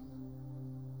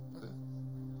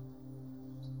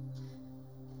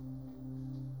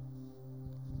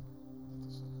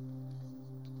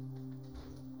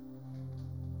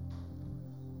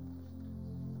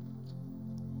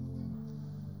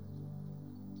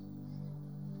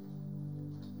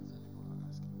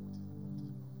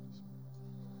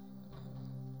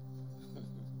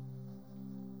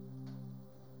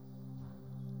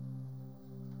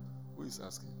 Who is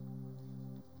asking?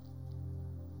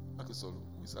 Okay, so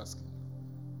who is asking?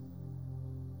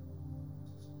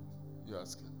 You're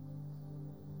asking.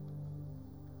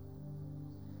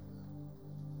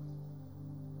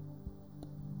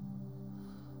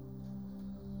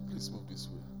 Please move this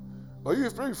way. But you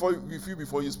prayed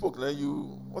before you spoke. Then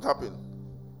what happened?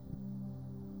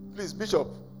 Please, Bishop,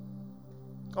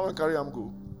 come and carry him.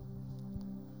 Go.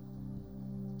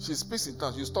 She speaks in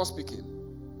tongues. You stop speaking.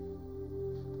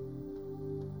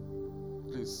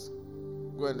 Please,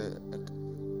 go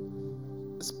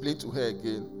and explain to her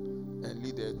again and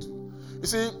lead her to. You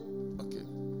see, okay,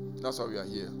 that's why we are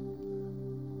here.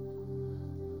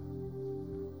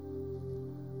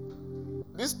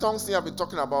 This tongues thing I've been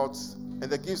talking about and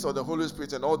the gifts of the Holy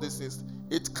Spirit and all these things,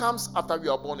 it comes after we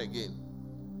are born again.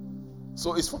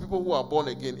 So it's for people who are born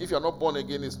again. If you are not born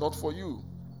again, it's not for you.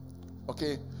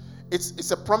 Okay?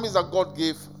 It's a promise that God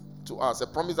gave to us, a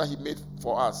promise that he made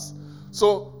for us.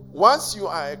 So once you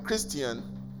are a Christian,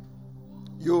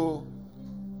 you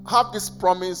have this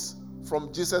promise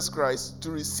from Jesus Christ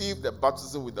to receive the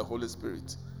baptism with the Holy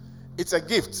Spirit. It's a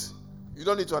gift. You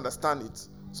don't need to understand it.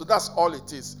 So that's all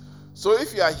it is. So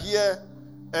if you are here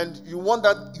and you want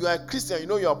that, you are a Christian, you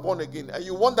know you are born again, and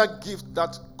you want that gift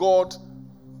that God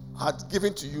had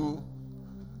given to you,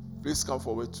 please come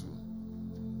forward too.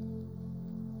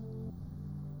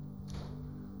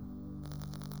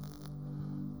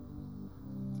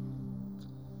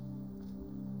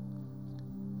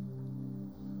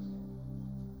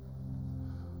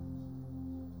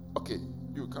 Okay,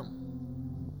 you come.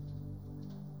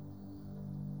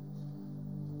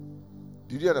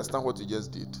 Did you understand what you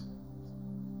just did?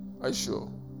 Are you sure?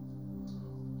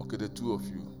 Okay, the two of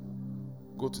you,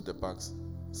 go to the backs.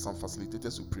 Some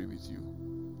facilitators will pray with you.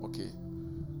 Okay?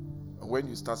 And when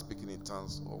you start speaking in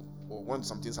tongues or when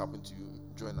something's happened to you,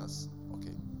 join us.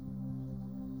 Okay?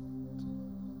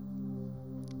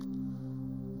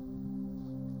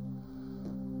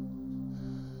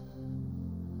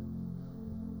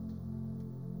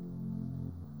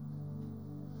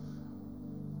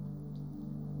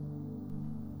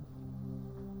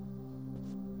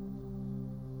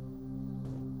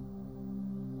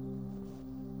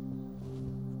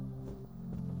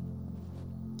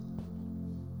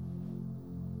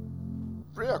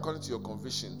 Pray according to your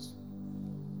convictions.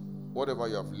 Whatever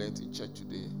you have learned in church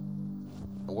today,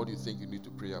 and what you think you need to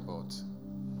pray about.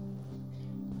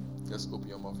 Just open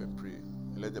your mouth and pray.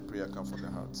 And let the prayer come from the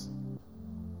heart.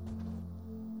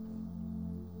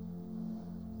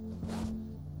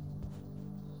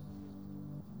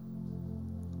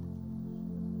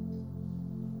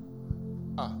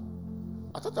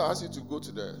 I thought I asked you to go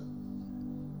to the...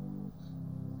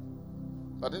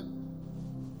 Pardon?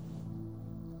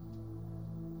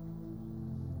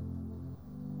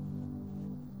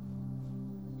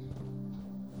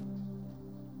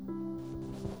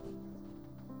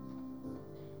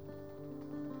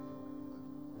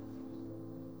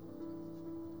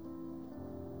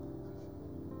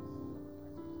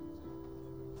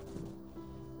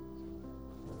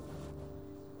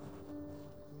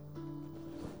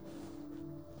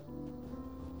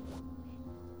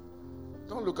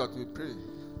 Don't look at me, pray.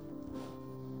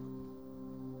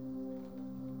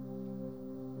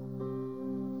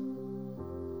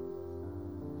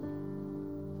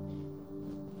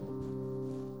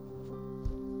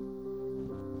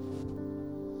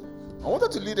 I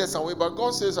wanted to lead us away, but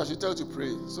God says I should tell you to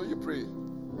pray. So you pray.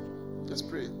 Just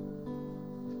pray.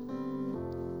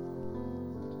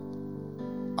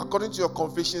 According to your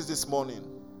convictions this morning,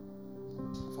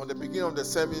 from the beginning of the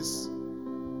service,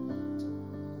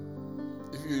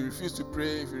 if you refuse to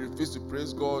pray, if you refuse to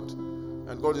praise God,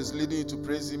 and God is leading you to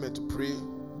praise Him and to pray,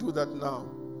 do that now.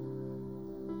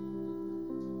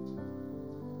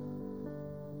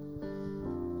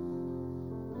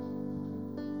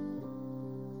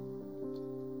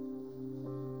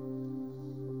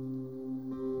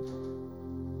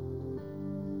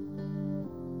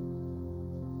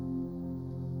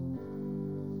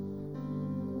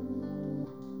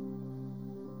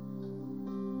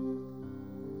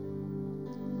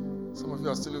 Some of you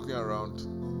are still looking around.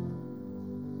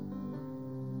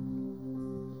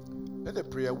 Let the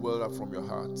prayer well up from your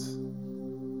heart.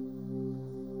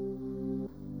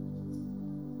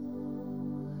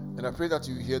 And I pray that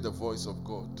you hear the voice of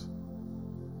God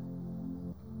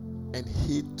and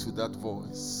heed to that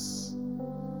voice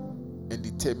and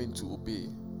determine to obey.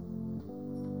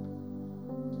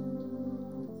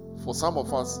 For some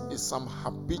of us, it's some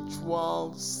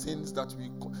habitual sins that we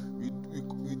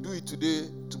do it today,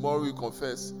 tomorrow we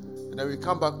confess, and then we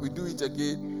come back, we do it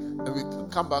again, and we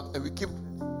come back, and we keep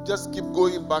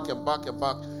going back and back and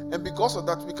back. And because of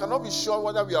that, we cannot be sure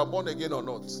whether we are born again or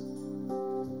not.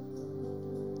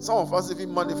 Some of us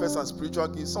even manifest as spiritual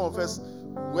gifts. Some of us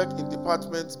work in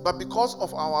departments, but because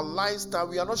of our lifestyle,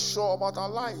 we are not sure about our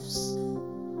lives.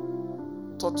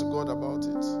 Talk to God about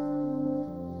it.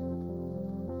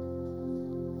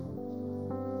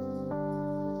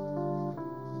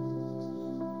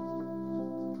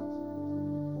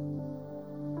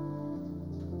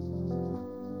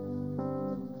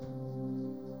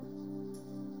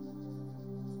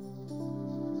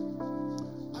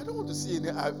 I don't want to see any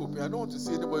eye open. I don't want to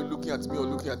see anybody looking at me or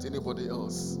looking at anybody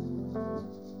else.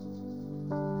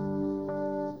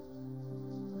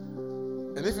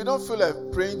 And if you don't feel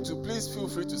like praying to, please feel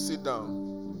free to sit down.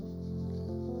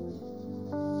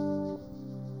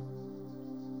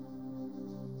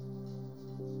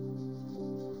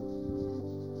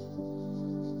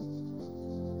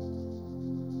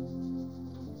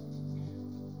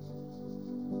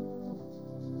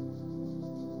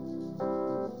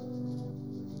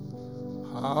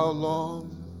 How long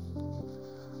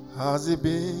has it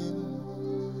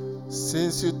been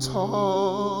since you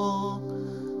talked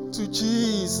to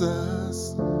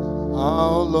Jesus?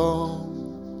 How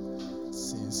long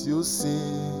since you seen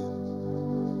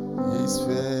His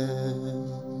face?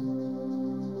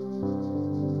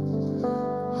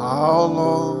 How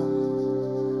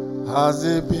long has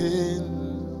it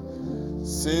been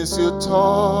since you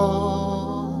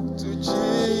talked to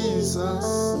Jesus?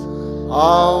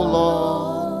 How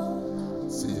long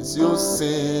since you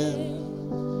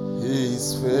seen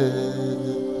His face?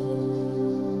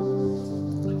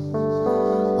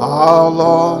 How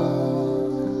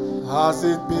long has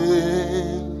it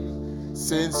been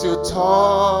since you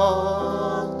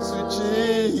talked to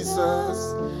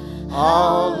Jesus?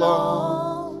 How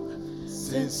long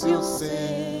since you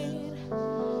seen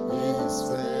His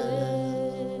face?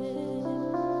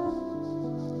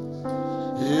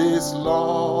 He's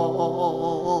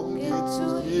longing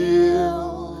to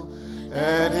heal,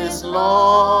 and He's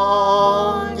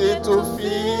longing to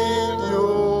feel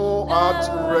you at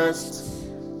rest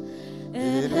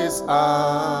in His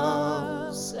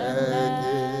arms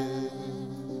again.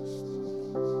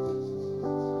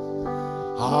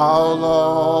 How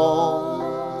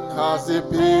long has it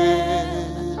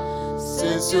been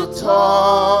since you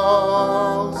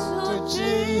talked to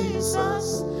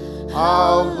Jesus?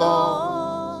 How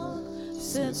long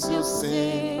since you've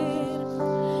seen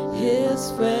His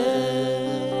face?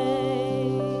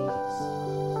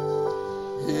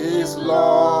 He's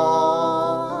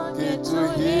longing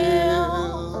to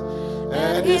heal,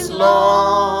 and He's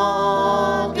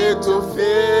longing to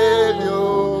feel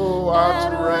you at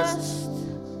rest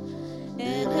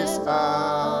in His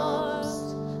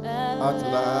arms at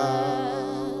last.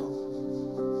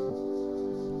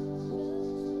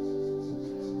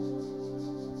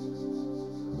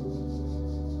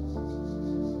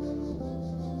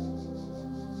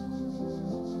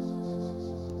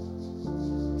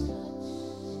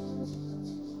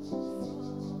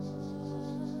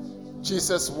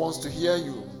 Jesus wants to hear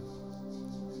you.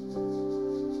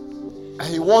 And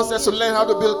He wants us to learn how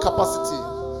to build capacity.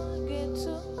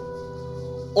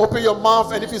 Open your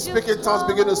mouth, and if you speak in tongues,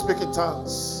 begin to speak in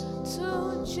tongues.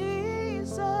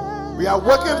 We are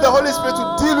working with the Holy Spirit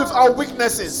to deal with our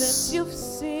weaknesses.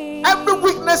 Every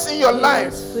weakness in your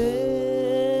life,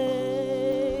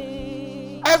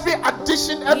 every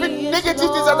addiction, every negative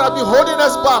thing that has been holding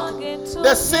us back,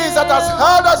 the sins that has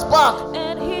held us back,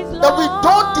 that we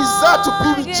don't deserve to be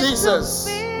with Jesus.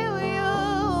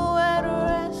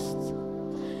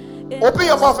 Open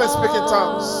your mouth and speak in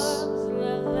tongues.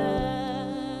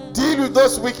 Deal with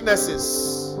those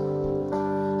weaknesses.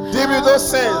 Deal with those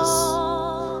sins.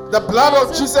 The blood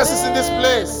of Jesus is in this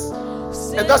place.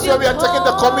 And that's why we are taking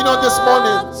the communion this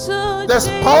morning. There's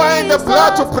power in the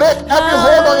blood to break every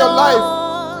hold on your life.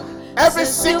 Every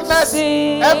sickness,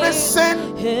 every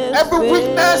sin, every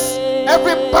weakness,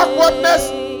 every backwardness,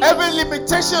 every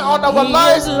limitation on our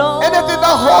lives, anything that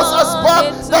holds us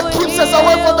back, that keeps us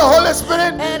away from the Holy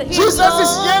Spirit, Jesus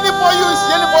is yearning for you. He's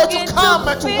yearning for you to come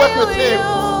and to work with Him.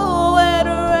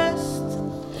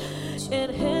 In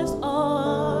His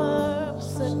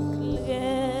arms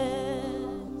again.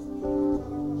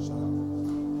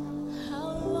 How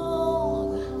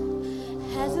long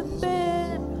has it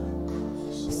been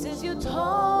since you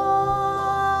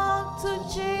talked to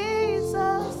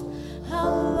Jesus? How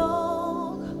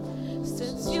long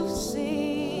since you've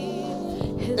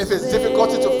seen His If it's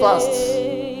difficulty to fast,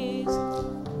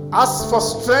 ask for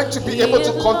strength to be able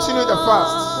to continue the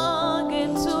fast.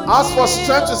 Ask for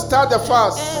strength to start the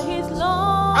fast.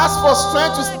 Ask for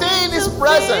strength to stay in His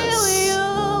presence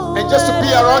and just to be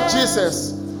around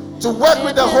Jesus, to work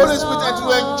with the Holy Spirit and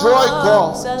to enjoy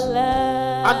God,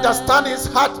 understand His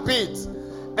heartbeat,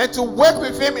 and to work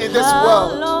with Him in this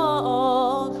world. How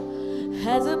long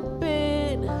has it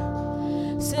been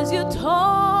since you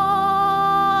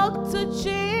talked to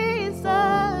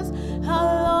Jesus? How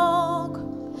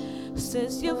long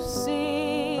since you've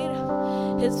seen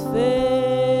His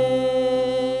face?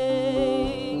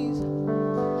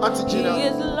 Auntie Gina. He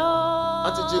is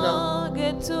Auntie Gina.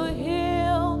 longing to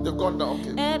heal. They've gone down,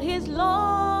 okay. And He's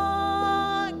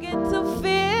longing to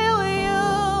feel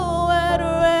you at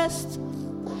rest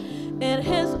in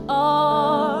His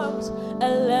arms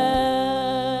at last.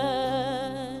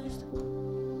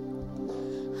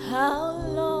 How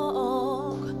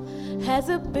long has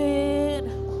it been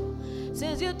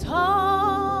since you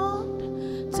talked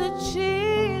to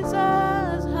Jesus?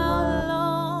 How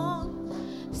long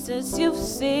since you've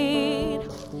seen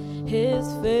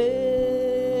His face?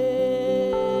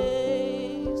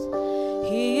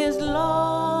 He is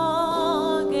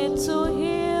longing to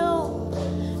heal,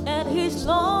 and He's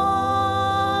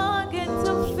longing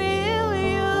to feel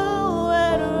you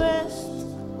at rest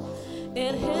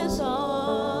in His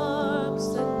arms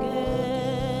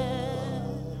again.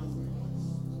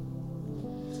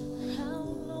 How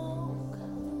long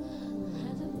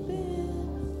has it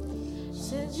been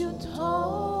since you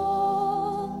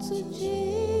talked to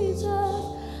Jesus?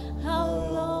 How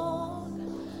long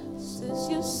since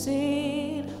you've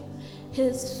seen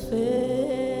His face?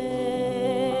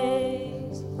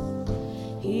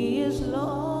 He is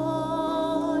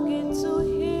longing to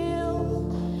heal,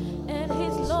 and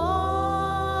He's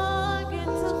longing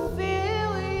to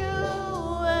feel you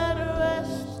at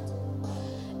rest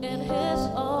in His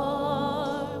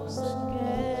arms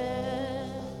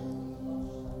again.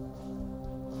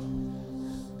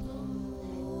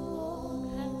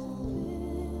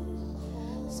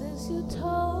 Since you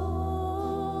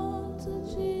talked to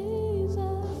Jesus,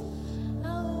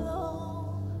 how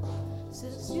long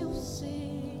since you've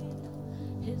seen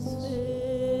His face?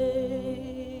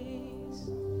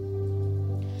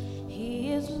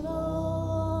 He is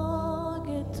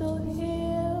longing to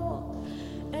heal,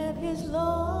 and He's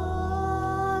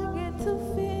longing to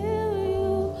feel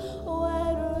you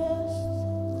at rest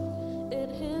in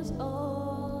His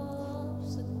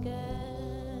arms again.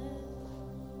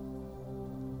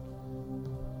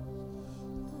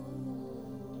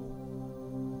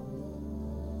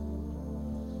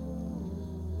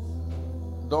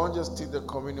 Don't just take the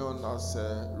communion as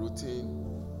a routine.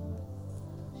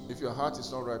 If your heart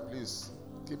is not right, please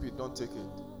keep it, don't take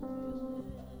it.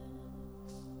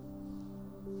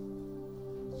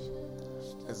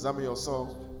 Examine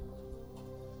yourself.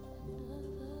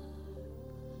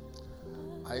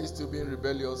 Are you still being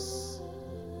rebellious?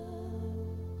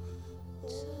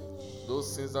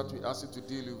 Those things that we asked you to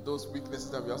deal with, those weaknesses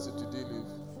that we asked you to deal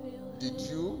with, did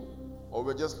you, or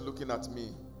were just looking at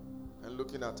me and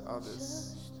looking at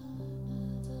others?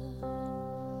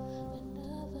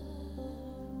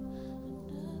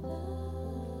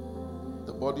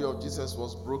 The body of Jesus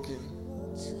was broken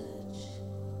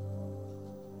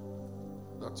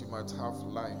that you might have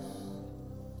life.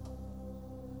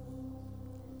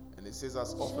 And it says,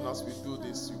 as often as we do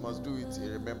this, you must do it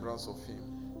in remembrance of him.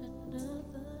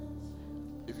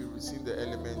 If you receive the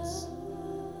elements,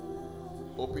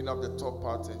 open up the top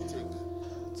part and take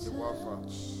the wafer.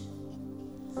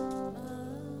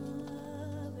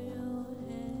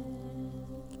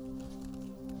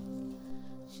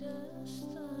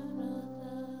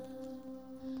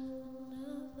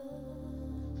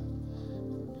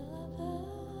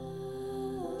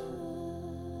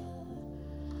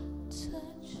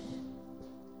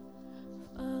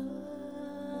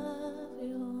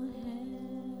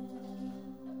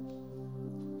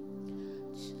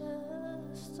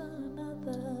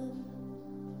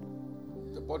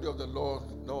 The body of the Lord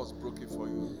that was broken for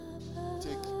you,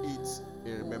 take it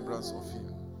in remembrance of him.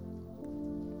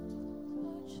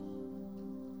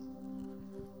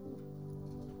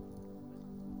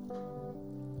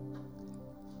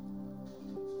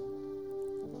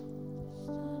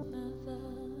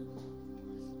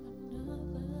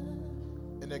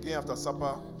 And again after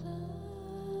supper,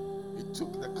 he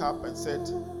took the cup and said,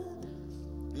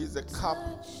 "This is the cup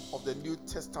of the New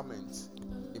Testament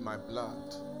in my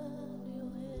blood."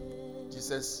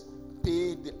 Jesus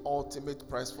paid the ultimate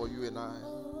price for you and I.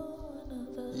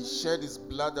 He shed his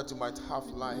blood that you might have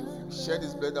life. He shed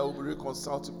his blood that will be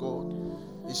reconciled to God.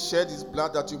 He shed his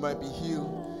blood that you might be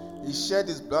healed. He shed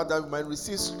his blood that you might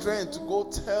receive strength to go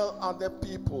tell other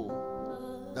people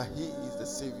that he is the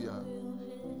Savior.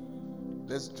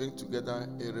 Let's drink together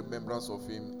in remembrance of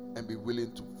him and be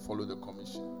willing to follow the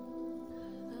commission.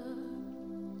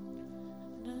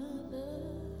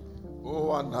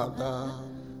 Oh, another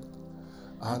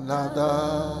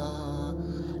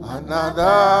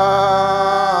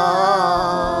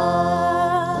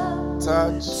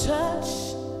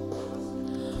touch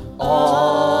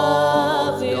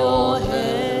of your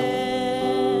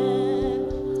hand.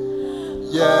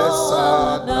 Yes,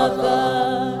 another.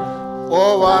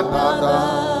 Oh,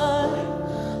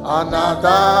 another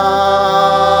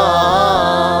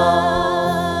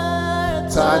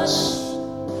touch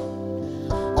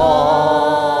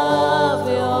of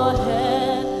your hand.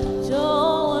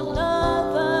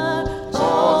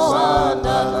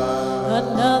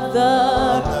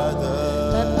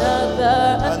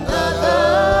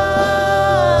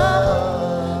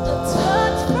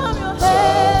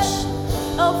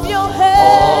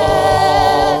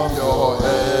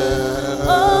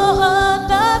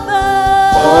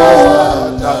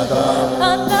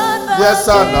 Yes,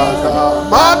 another.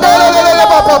 Mandelele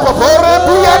papa pore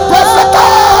piante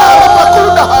sakara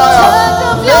pakunda haya.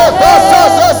 Le basa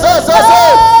se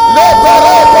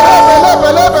le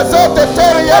pere se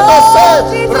teria no se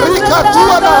rika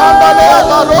tua na handale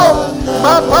amaro.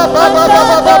 Ma papa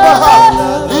baba.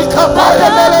 Ikapaya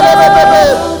lele le bere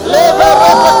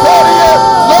pekerie.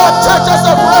 Lord, touch us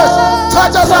afresh.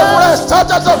 Touch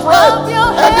us afresh.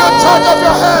 A new touch of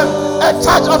your hand, a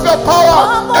touch of your power,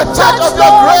 a touch of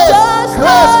your grace.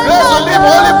 Grace will live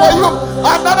only for you.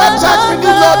 Another touch we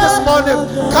need, Lord, this morning.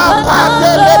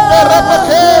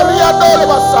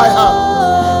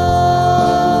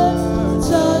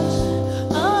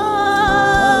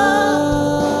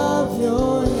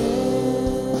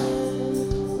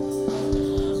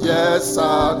 Yes,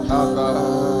 another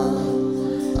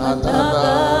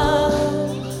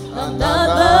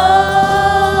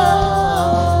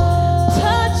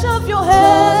touch of your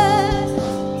hand,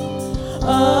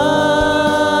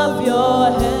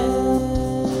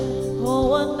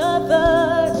 oh another,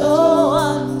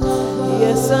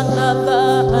 yes, another.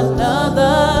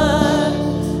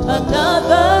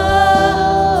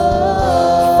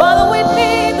 Father, we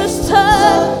need this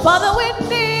touch. Father, we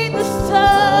need this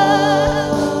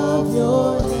touch of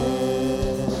your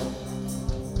hand.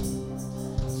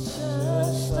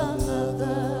 Just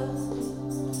another.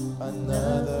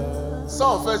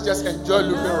 Some of us just enjoy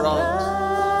looking around.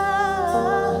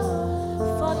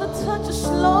 Father, touch us,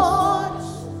 Lord.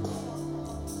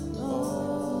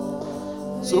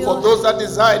 So for those that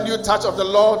desire a new touch of the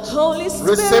Lord, Holy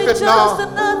Spirit, receive it now. just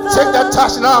another, Take that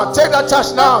touch now. Take that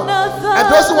touch now. And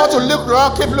those who want to look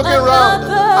around, keep looking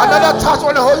around. Another touch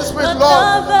on the Holy Spirit, Lord.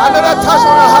 Another touch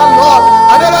on your hand, Lord.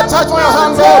 Another touch on your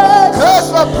hand, Lord.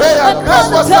 Grace for prayer, grace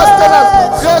for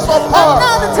sustenance, grace for power,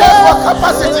 grace for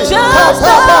capacity.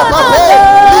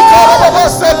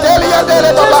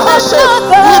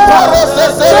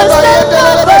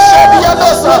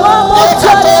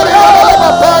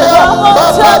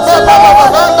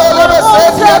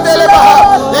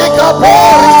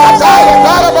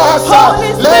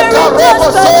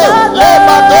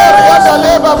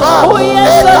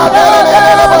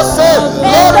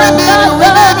 Lord, we need you, we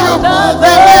need you,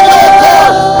 we need you,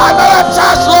 God. Another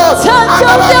touch, Lord.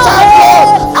 Another touch, Lord.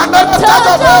 Another touch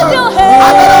of heaven.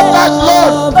 Another touch,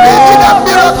 Lord. We need a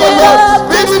miracle, Lord.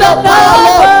 We need a power,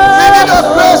 Lord. We need a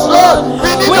grace, Lord.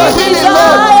 We need a healing,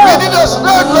 Lord. We need a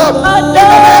strength, Lord. In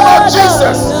the name of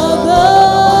Jesus.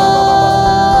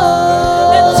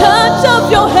 The touch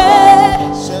of your head,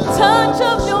 touch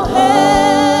of your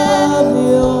head,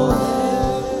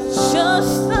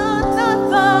 just another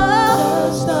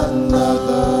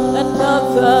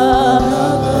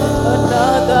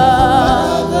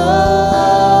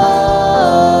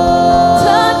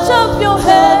touch of your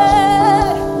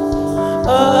head,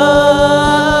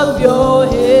 of your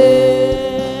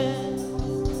head.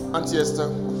 Auntie Esther.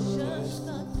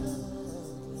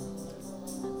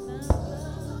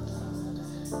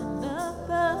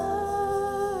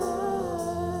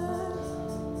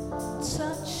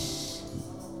 Touch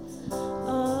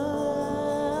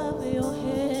of your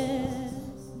head.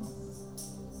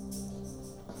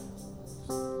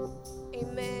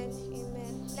 Amen.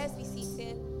 Amen. Let's be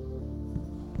seated.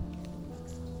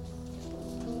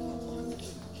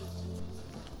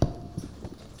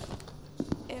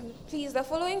 Please, the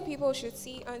following people should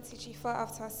see Auntie Chifa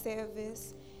after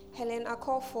service: Helen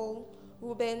Akofo,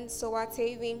 Ruben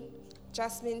Sowatewin,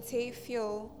 Jasmine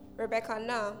Tefio, Rebecca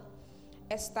Na,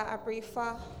 Esther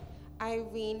Abrifa,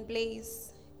 Irene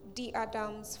Blaze, D.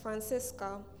 Adams,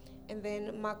 Francisca, and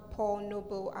then Mark Paul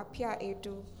Noble, Apia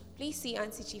Edu. Please see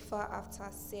Auntie Chifa after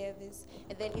service.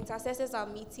 And then intercessors are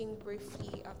meeting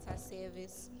briefly after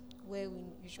service, where we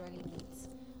usually meet.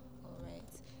 All right.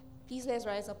 Please let's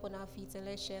rise up on our feet and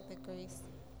let's share the grace.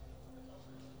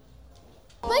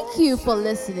 Thank you for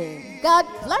listening. God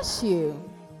bless you.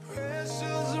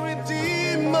 Precious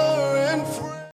Redeemer and friend.